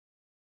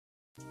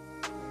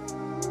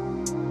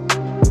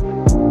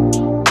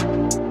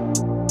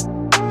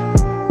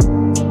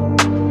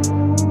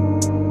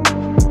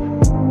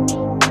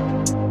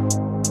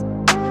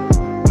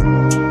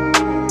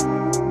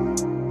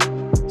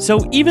 So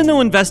even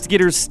though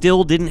investigators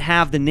still didn't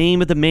have the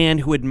name of the man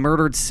who had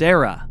murdered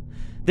Sarah,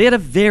 they had a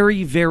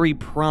very, very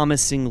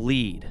promising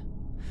lead.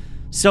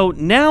 So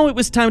now it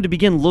was time to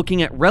begin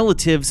looking at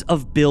relatives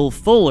of Bill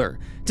Fuller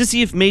to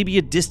see if maybe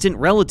a distant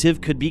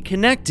relative could be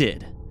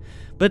connected.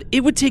 But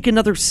it would take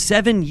another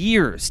 7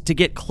 years to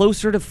get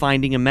closer to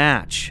finding a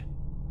match.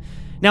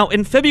 Now,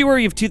 in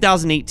February of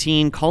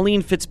 2018,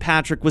 Colleen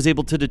Fitzpatrick was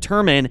able to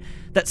determine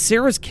that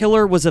Sarah's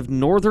killer was of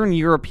Northern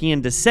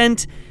European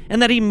descent and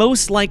that he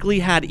most likely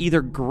had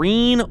either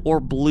green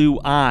or blue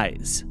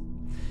eyes.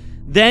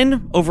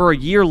 Then, over a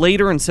year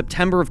later in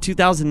September of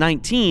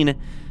 2019,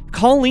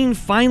 Colleen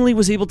finally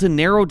was able to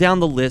narrow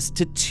down the list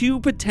to 2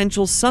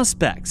 potential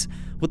suspects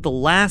with the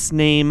last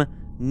name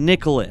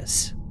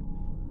Nicholas.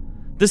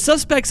 The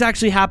suspects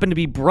actually happened to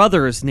be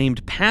brothers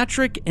named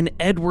Patrick and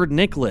Edward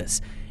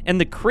Nicholas, and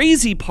the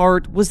crazy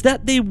part was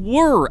that they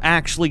were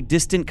actually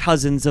distant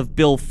cousins of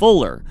Bill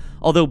Fuller,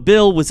 although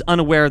Bill was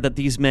unaware that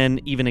these men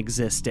even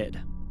existed.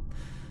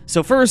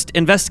 So first,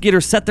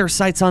 investigators set their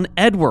sights on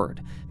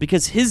Edward,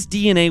 because his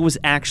DNA was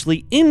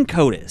actually in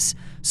CODIS,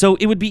 so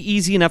it would be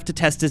easy enough to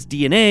test his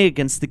DNA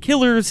against the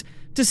killers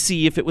to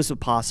see if it was a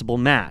possible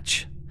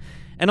match.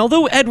 And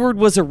although Edward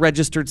was a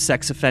registered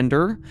sex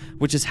offender,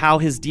 which is how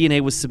his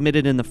DNA was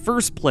submitted in the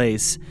first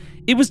place,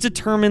 it was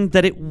determined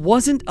that it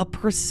wasn't a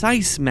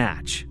precise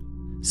match.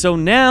 So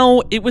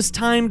now it was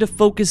time to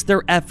focus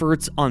their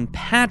efforts on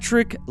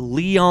Patrick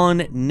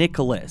Leon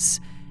Nicholas,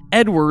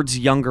 Edward's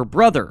younger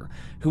brother,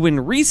 who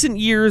in recent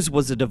years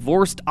was a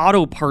divorced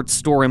auto parts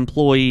store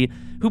employee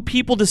who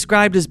people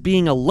described as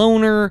being a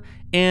loner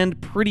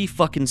and pretty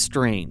fucking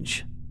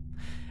strange.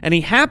 And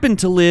he happened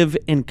to live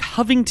in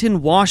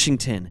Covington,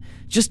 Washington,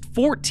 just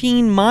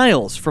 14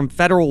 miles from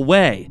Federal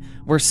Way,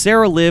 where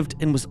Sarah lived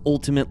and was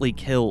ultimately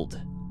killed.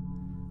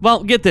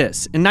 Well, get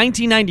this. In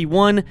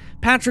 1991,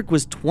 Patrick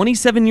was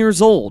 27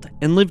 years old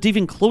and lived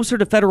even closer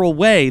to Federal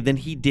Way than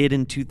he did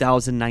in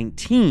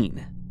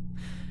 2019.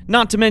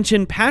 Not to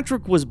mention,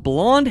 Patrick was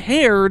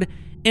blonde-haired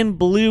and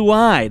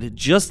blue-eyed,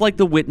 just like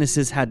the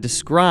witnesses had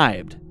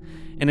described.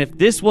 And if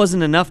this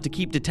wasn't enough to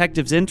keep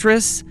detectives'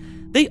 interests,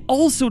 they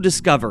also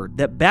discovered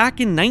that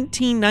back in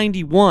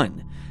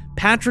 1991,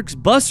 Patrick's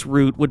bus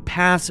route would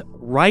pass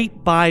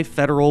right by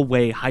Federal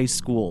Way High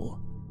School.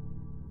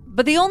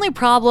 But the only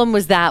problem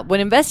was that when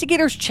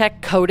investigators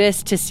checked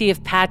CODIS to see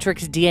if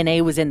Patrick's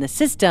DNA was in the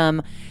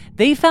system,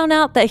 they found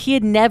out that he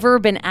had never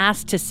been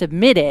asked to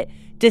submit it,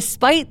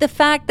 despite the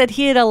fact that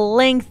he had a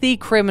lengthy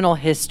criminal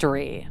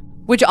history.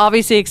 Which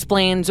obviously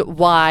explains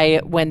why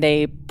when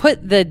they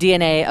put the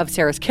DNA of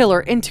Sarah's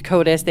killer into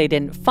CODIS, they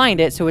didn't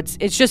find it. So it's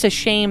just a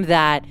shame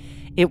that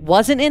it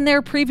wasn't in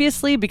there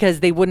previously,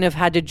 because they wouldn't have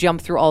had to jump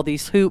through all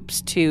these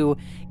hoops to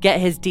get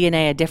his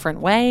DNA a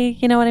different way.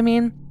 You know what I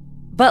mean?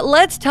 But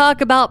let's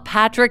talk about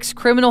Patrick's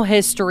criminal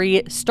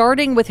history,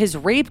 starting with his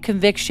rape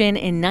conviction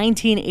in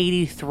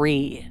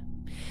 1983.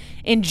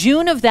 In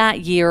June of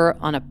that year,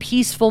 on a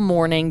peaceful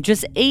morning,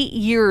 just 8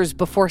 years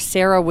before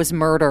Sarah was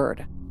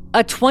murdered,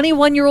 a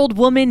 21-year-old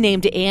woman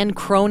named Ann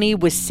Croney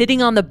was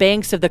sitting on the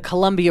banks of the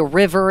Columbia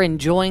River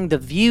enjoying the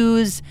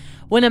views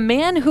when a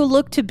man who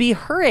looked to be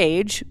her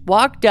age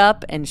walked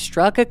up and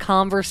struck a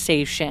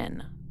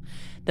conversation.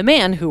 The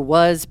man, who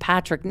was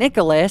Patrick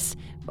Nicholas,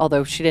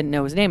 although she didn't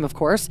know his name, of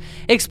course,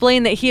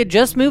 explained that he had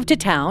just moved to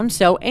town,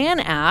 so Ann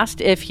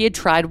asked if he had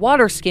tried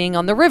water skiing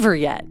on the river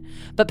yet,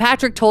 but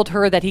Patrick told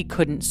her that he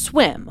couldn't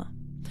swim.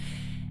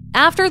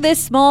 After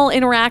this small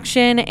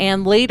interaction,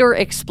 Ann later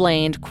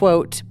explained,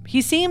 quote,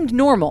 "He seemed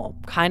normal,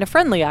 kind of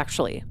friendly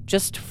actually,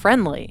 just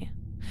friendly."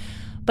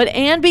 But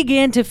Ann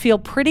began to feel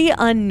pretty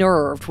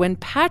unnerved when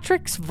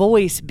Patrick's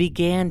voice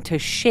began to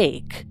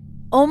shake,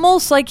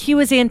 almost like he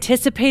was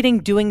anticipating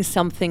doing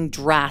something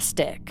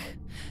drastic.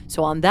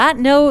 So on that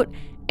note,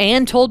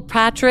 Ann told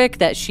Patrick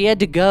that she had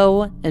to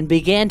go and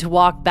began to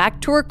walk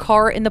back to her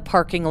car in the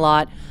parking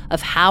lot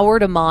of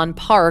Howard Amon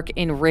Park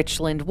in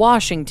Richland,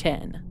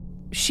 Washington.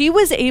 She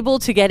was able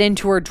to get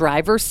into her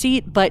driver's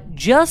seat, but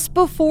just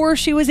before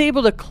she was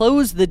able to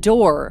close the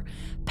door,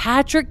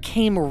 Patrick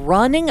came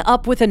running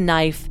up with a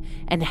knife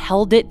and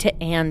held it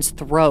to Ann's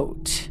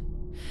throat.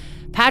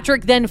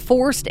 Patrick then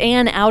forced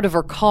Ann out of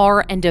her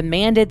car and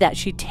demanded that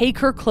she take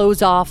her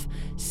clothes off,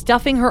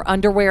 stuffing her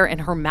underwear in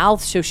her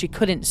mouth so she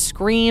couldn't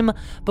scream,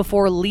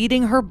 before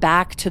leading her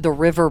back to the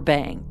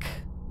riverbank.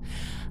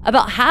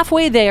 About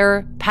halfway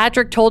there,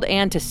 Patrick told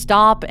Ann to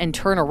stop and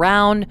turn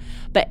around,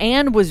 but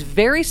Ann was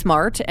very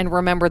smart and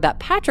remembered that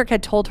Patrick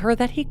had told her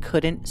that he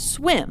couldn't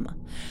swim.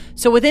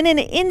 So within an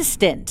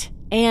instant,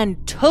 Ann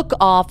took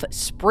off,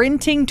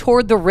 sprinting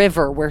toward the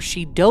river, where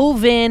she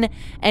dove in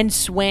and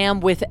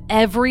swam with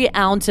every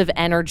ounce of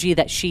energy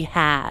that she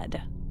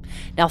had.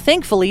 Now,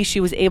 thankfully, she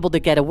was able to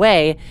get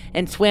away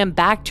and swam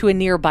back to a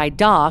nearby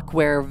dock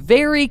where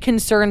very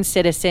concerned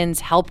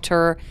citizens helped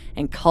her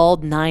and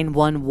called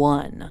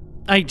 911.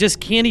 I just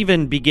can't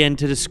even begin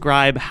to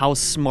describe how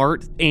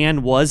smart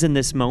Ann was in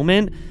this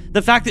moment.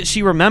 The fact that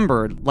she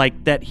remembered,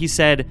 like, that he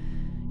said,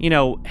 you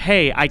know,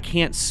 hey, I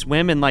can't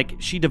swim, and, like,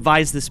 she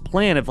devised this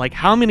plan of, like,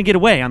 how I'm gonna get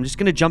away. I'm just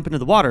gonna jump into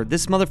the water.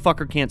 This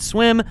motherfucker can't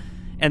swim,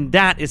 and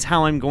that is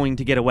how I'm going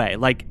to get away.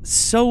 Like,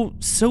 so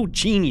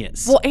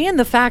genius. Well, and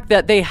the fact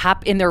that they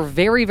in their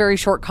very, very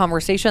short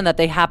conversation, that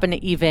they happen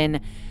to even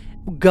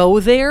go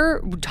there,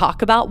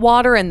 talk about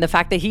water, and the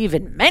fact that he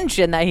even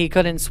mentioned that he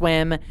couldn't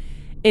swim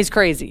is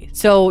crazy.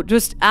 So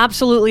just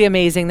absolutely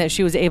amazing that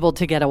she was able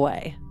to get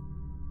away.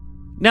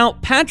 Now,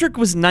 Patrick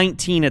was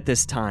 19 at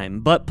this time,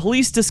 but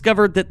police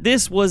discovered that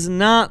this was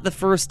not the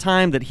first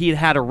time that he had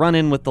had a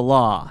run-in with the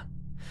law.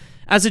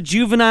 As a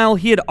juvenile,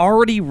 he had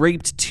already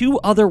raped 2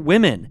 other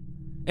women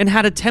and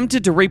had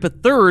attempted to rape a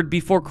third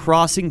before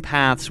crossing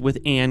paths with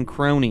Ann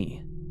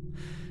Croney.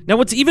 Now,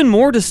 what's even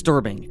more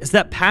disturbing is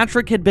that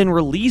Patrick had been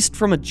released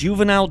from a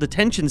juvenile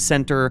detention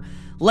center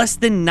less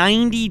than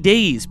 90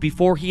 days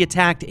before he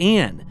attacked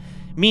Ann,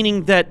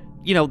 meaning that,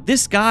 you know,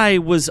 this guy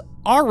was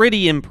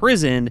already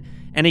imprisoned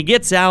and he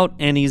gets out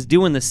and he's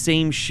doing the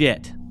same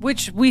shit.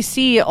 Which we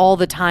see all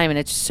the time, and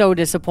it's so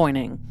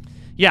disappointing.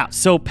 Yeah,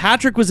 so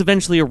Patrick was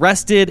eventually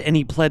arrested and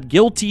he pled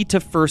guilty to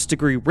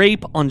first-degree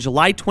rape on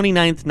July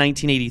 29th,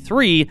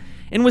 1983,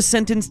 and was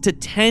sentenced to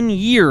 10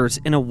 years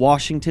in a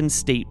Washington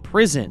state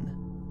prison.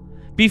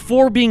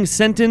 Before being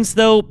sentenced,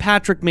 though,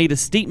 Patrick made a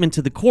statement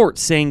to the court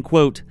saying,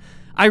 quote,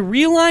 I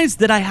realized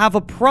that I have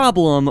a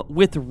problem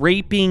with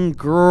raping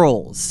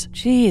girls.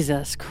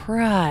 Jesus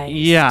Christ.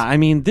 Yeah, I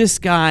mean, this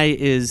guy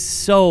is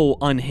so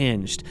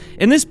unhinged.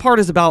 And this part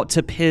is about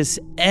to piss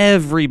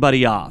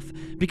everybody off,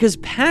 because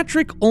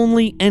Patrick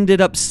only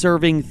ended up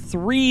serving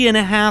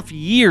 3.5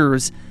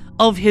 years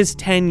of his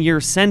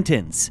 10-year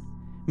sentence,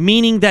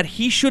 meaning that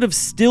he should have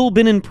still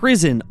been in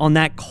prison on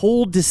that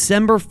cold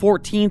December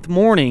 14th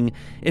morning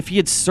if he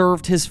had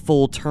served his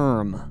full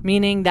term.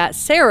 Meaning that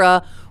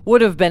Sarah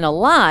would have been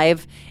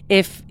alive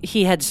if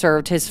he had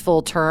served his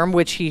full term,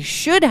 which he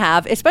should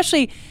have,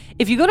 especially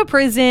if you go to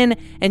prison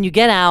and you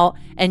get out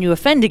and you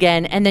offend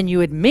again and then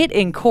you admit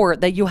in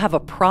court that you have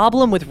a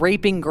problem with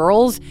raping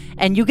girls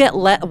and you get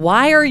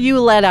why are you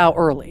let out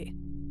early?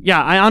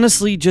 Yeah, I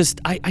honestly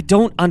I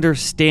don't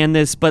understand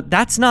this, but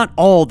that's not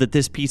all that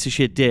this piece of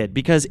shit did,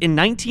 because in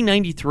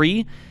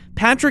 1993,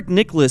 Patrick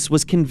Nicholas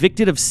was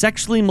convicted of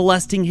sexually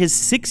molesting his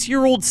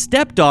 6-year-old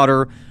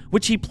stepdaughter,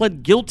 which he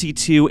pled guilty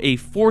to a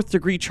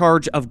 4th-degree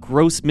charge of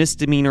gross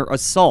misdemeanor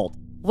assault.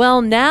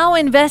 Well, now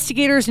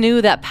investigators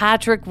knew that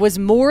Patrick was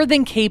more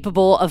than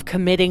capable of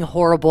committing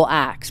horrible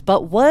acts,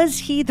 but was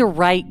he the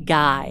right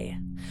guy?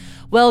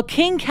 Well,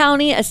 King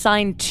County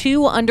assigned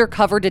 2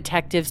 undercover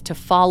detectives to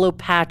follow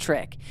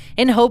Patrick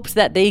in hopes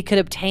that they could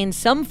obtain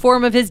some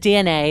form of his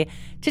DNA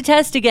to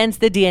test against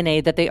the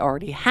DNA that they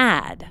already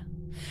had.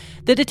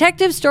 The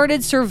detectives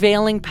started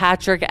surveilling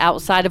Patrick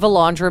outside of a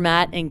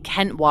laundromat in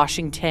Kent,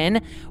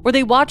 Washington, where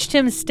they watched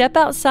him step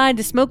outside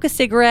to smoke a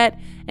cigarette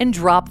and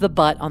drop the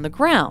butt on the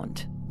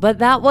ground. But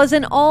that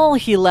wasn't all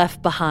he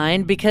left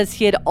behind, because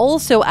he had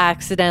also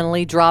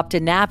accidentally dropped a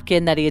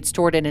napkin that he had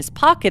stored in his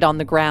pocket on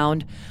the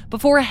ground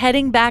before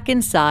heading back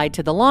inside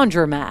to the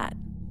laundromat.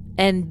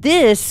 And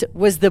this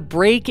was the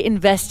break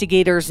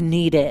investigators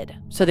needed.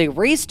 So they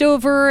raced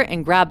over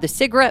and grabbed the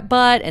cigarette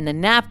butt and the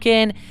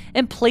napkin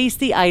and placed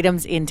the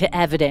items into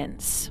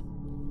evidence.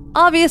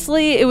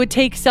 Obviously, it would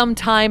take some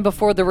time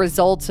before the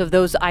results of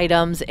those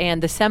items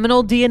and the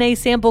seminal DNA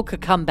sample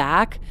could come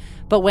back,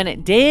 but when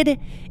it did,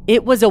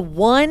 it was a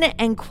 1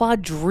 in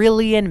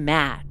quadrillion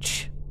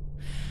match.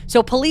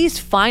 So police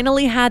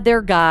finally had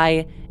their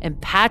guy, and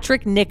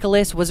Patrick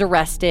Nicholas was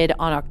arrested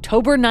on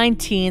October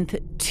 19th,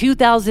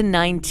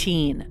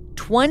 2019,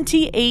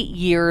 28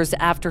 years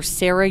after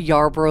Sarah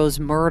Yarborough's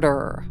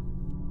murder.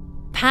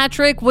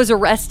 Patrick was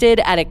arrested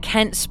at a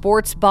Kent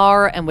sports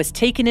bar and was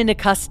taken into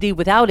custody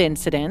without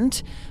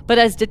incident, but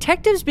as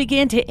detectives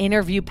began to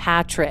interview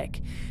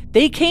Patrick,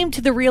 they came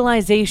to the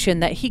realization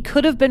that he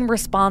could have been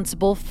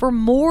responsible for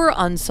more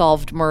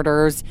unsolved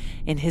murders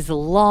in his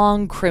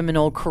long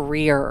criminal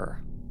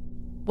career.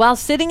 While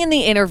sitting in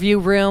the interview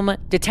room,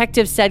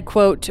 detectives said,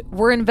 quote,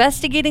 "We're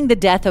investigating the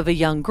death of a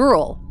young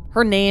girl.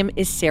 Her name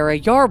is Sarah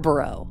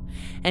Yarborough."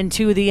 And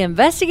to the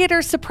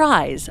investigator's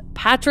surprise,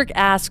 Patrick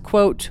asked,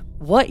 quote,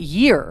 "What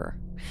year?"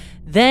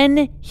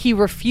 Then he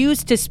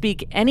refused to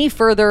speak any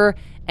further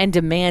and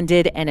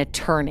demanded an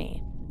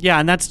attorney. Yeah,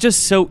 and that's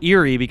just so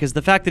eerie, because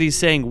the fact that he's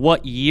saying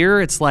what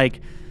year, it's like,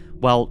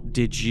 well,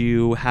 did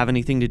you have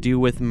anything to do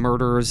with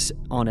murders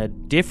on a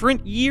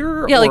different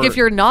year? Yeah, like if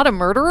you're not a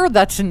murderer,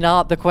 that's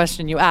not the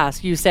question you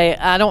ask. You say,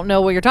 I don't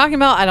know what you're talking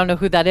about. I don't know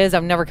who that is.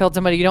 I've never killed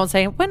somebody. You don't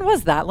say, when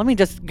was that? Let me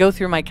just go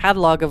through my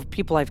catalog of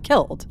people I've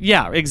killed.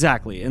 Yeah,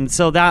 exactly. And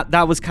so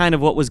that was kind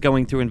of what was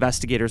going through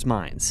investigators'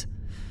 minds.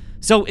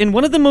 So in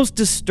one of the most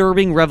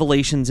disturbing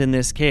revelations in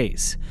this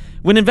case,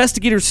 when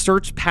investigators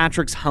searched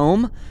Patrick's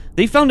home,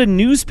 they found a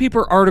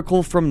newspaper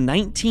article from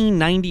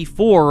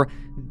 1994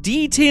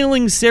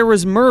 detailing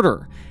Sarah's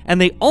murder, and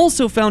they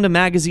also found a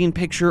magazine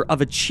picture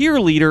of a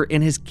cheerleader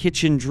in his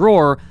kitchen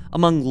drawer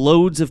among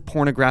loads of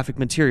pornographic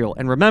material.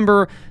 And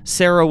remember,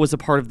 Sarah was a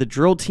part of the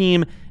drill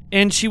team,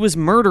 and she was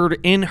murdered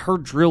in her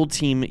drill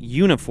team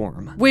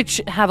uniform.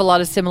 Which have a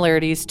lot of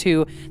similarities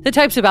to the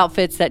types of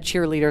outfits that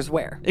cheerleaders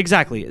wear.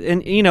 Exactly.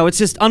 And, you know, it's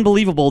just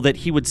unbelievable that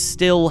he would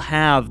still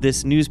have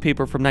this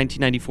newspaper from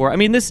 1994. I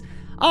mean, this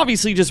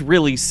obviously just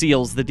really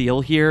seals the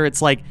deal here.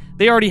 It's like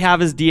they already have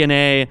his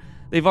DNA.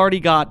 They've already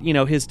got, you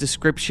know, his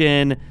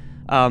description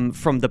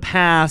from the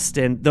past,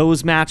 and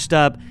those matched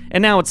up.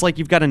 And now it's like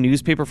you've got a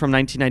newspaper from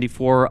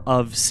 1994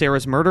 of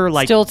Sarah's murder.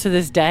 Like, still to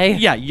this day?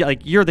 Yeah,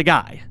 like you're the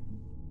guy.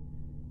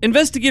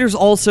 Investigators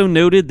also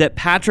noted that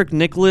Patrick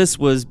Nicholas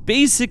was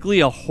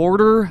basically a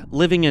hoarder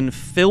living in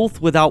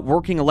filth without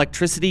working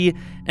electricity,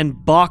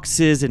 and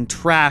boxes and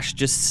trash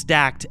just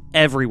stacked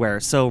everywhere.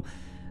 So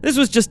this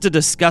was just a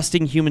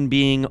disgusting human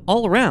being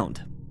all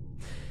around.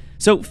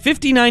 So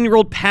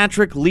 59-year-old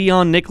Patrick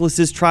Leon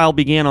Nicholas's trial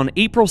began on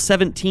April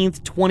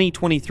 17th,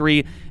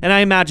 2023, and I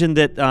imagine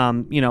that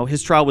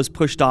his trial was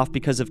pushed off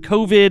because of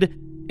COVID.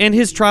 And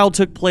his trial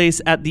took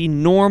place at the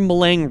Norm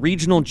Malang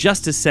Regional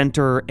Justice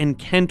Center in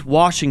Kent,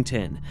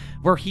 Washington,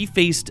 where he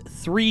faced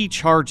 3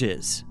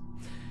 charges: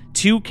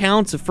 2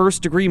 counts of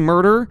first-degree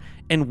murder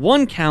and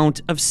 1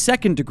 count of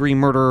second-degree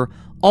murder,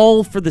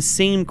 all for the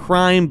same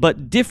crime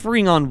but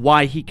differing on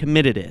why he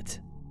committed it.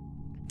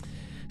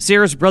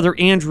 Sarah's brother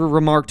Andrew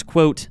remarked,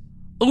 quote,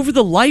 "Over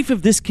the life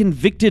of this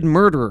convicted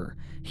murderer,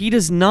 he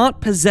does not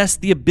possess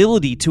the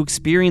ability to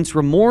experience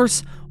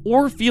remorse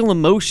or feel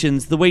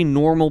emotions the way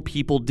normal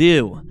people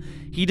do.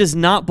 He does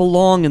not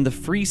belong in the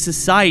free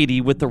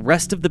society with the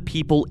rest of the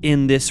people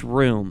in this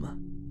room.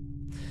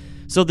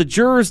 So the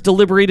jurors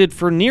deliberated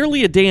for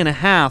nearly a day and a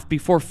half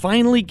before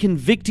finally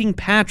convicting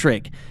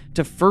Patrick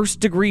to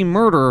first-degree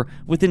murder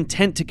with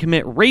intent to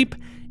commit rape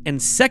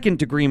and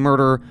second-degree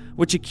murder,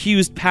 which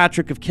accused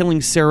Patrick of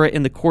killing Sarah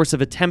in the course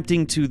of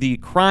attempting to the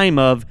crime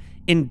of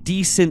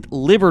indecent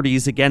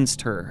liberties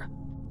against her.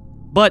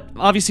 But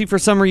obviously, for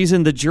some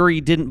reason, the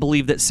jury didn't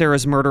believe that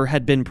Sarah's murder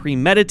had been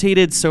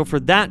premeditated, so for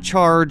that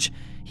charge,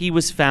 he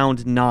was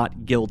found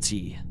not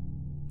guilty.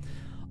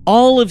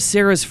 All of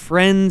Sarah's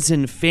friends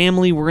and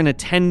family were in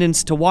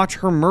attendance to watch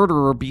her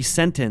murderer be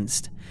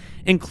sentenced,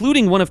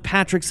 including one of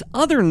Patrick's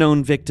other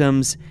known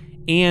victims,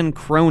 Anne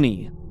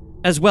Croney,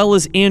 as well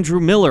as Andrew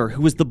Miller,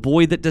 who was the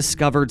boy that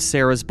discovered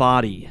Sarah's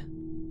body.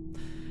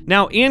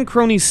 Now, Anne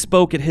Croney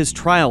spoke at his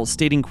trial,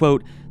 stating,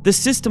 quote, "The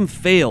system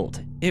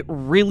failed. It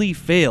really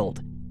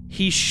failed.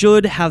 He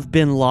should have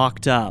been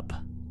locked up."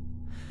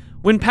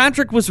 When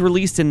Patrick was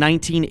released in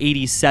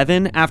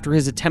 1987 after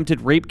his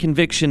attempted rape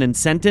conviction and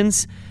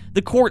sentence,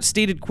 the court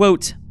stated,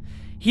 quote,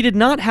 "He did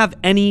not have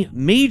any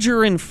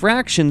major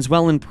infractions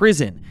while in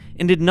prison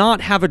and did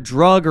not have a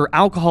drug or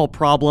alcohol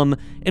problem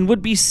and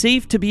would be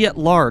safe to be at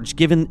large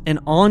given an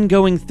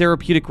ongoing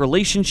therapeutic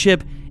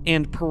relationship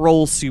and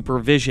parole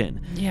supervision."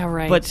 Yeah,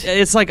 right. But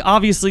it's like,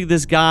 obviously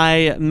this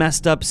guy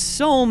messed up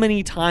so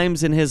many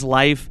times in his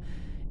life,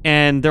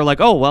 and they're like,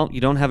 oh, well,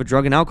 you don't have a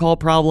drug and alcohol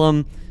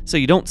problem, so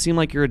you don't seem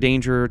like you're a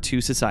danger to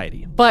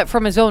society. But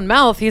from his own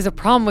mouth, he has a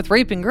problem with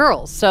raping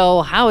girls,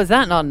 so how is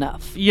that not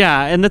enough?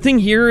 Yeah, and the thing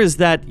here is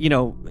that,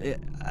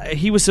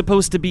 he was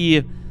supposed to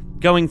be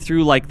going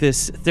through like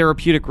this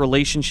therapeutic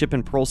relationship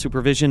and parole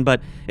supervision,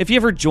 but if he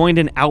ever joined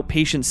an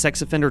outpatient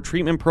sex offender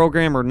treatment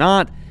program or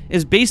not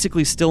is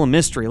basically still a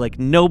mystery. Like,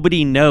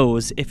 nobody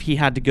knows if he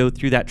had to go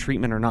through that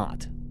treatment or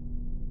not.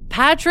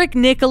 Patrick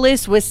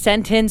Nicholas was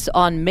sentenced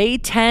on May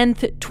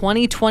 10th,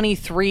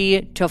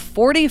 2023 to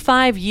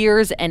 45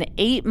 years and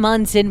 8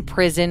 months in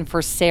prison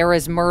for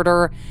Sarah's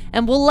murder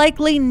and will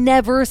likely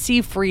never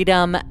see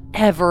freedom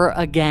ever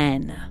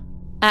again.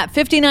 At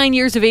 59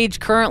 years of age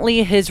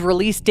currently, his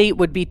release date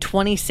would be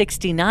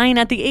 2069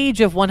 at the age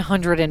of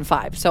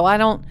 105. So I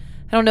don't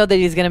know that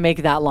he's going to make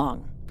it that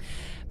long.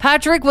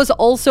 Patrick was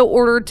also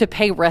ordered to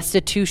pay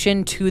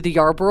restitution to the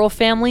Yarborough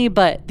family,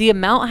 but the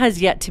amount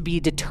has yet to be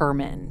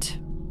determined.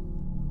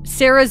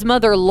 Sarah's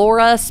mother,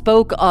 Laura,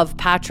 spoke of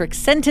Patrick's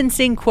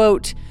sentencing,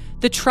 quote,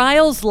 "The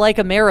trial's like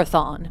a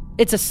marathon.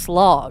 It's a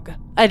slog.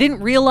 I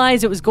didn't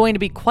realize it was going to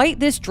be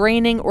quite this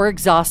draining or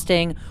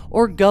exhausting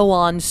or go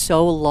on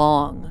so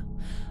long."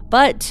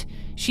 But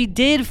she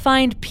did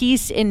find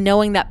peace in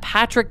knowing that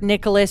Patrick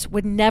Nicholas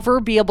would never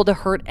be able to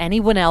hurt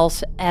anyone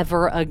else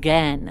ever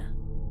again.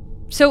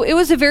 So it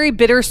was a very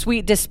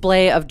bittersweet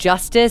display of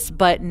justice,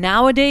 but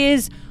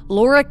nowadays,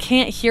 Laura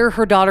can't hear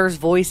her daughter's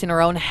voice in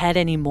her own head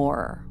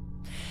anymore.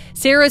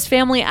 Sarah's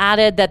family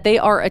added that they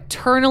are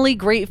eternally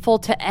grateful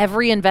to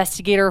every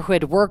investigator who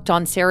had worked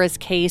on Sarah's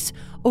case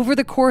over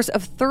the course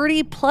of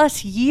 30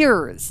 plus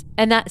years,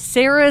 and that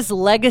Sarah's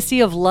legacy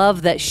of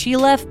love that she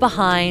left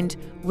behind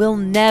will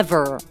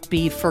never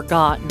be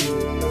forgotten.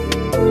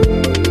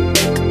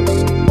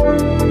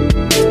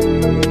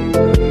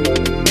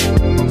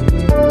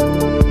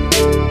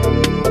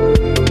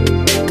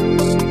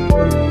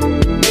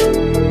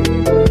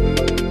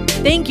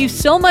 Thank you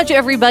so much,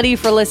 everybody,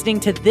 for listening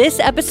to this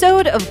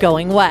episode of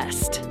Going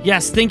West.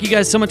 Yes, thank you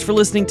guys so much for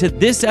listening to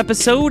this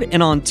episode,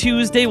 and on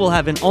Tuesday, we'll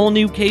have an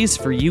all-new case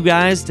for you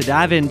guys to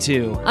dive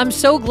into. I'm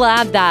so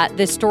glad that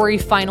this story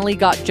finally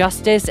got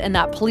justice and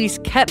that police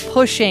kept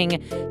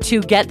pushing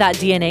to get that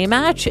DNA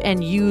match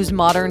and use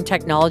modern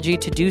technology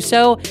to do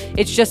so.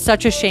 It's just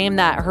such a shame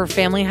that her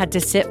family had to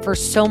sit for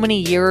so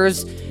many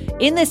years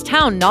in this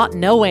town not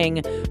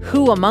knowing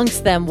who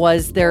amongst them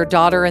was their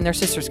daughter and their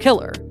sister's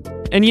killer.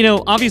 And,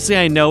 obviously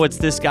I know it's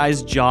this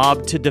guy's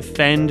job to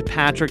defend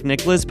Patrick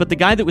Nicholas, but the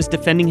guy that was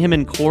defending him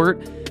in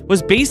court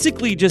was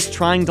basically just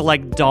trying to,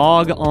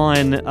 dog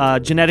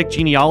on genetic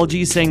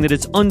genealogy, saying that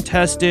it's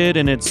untested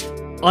and it's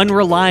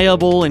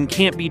unreliable and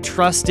can't be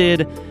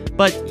trusted.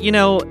 But,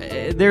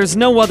 there's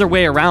no other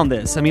way around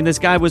this. I mean, this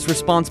guy was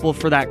responsible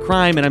for that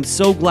crime, and I'm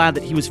so glad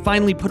that he was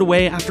finally put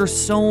away after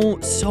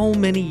so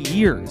many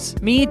years.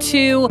 Me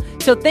too.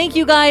 So thank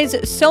you guys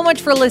so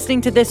much for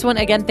listening to this one.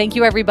 Again, thank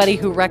you everybody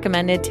who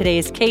recommended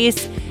today's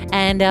case,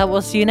 and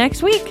we'll see you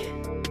next week.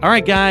 All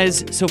right,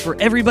 guys. So for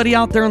everybody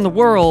out there in the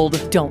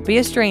world, don't be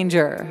a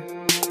stranger.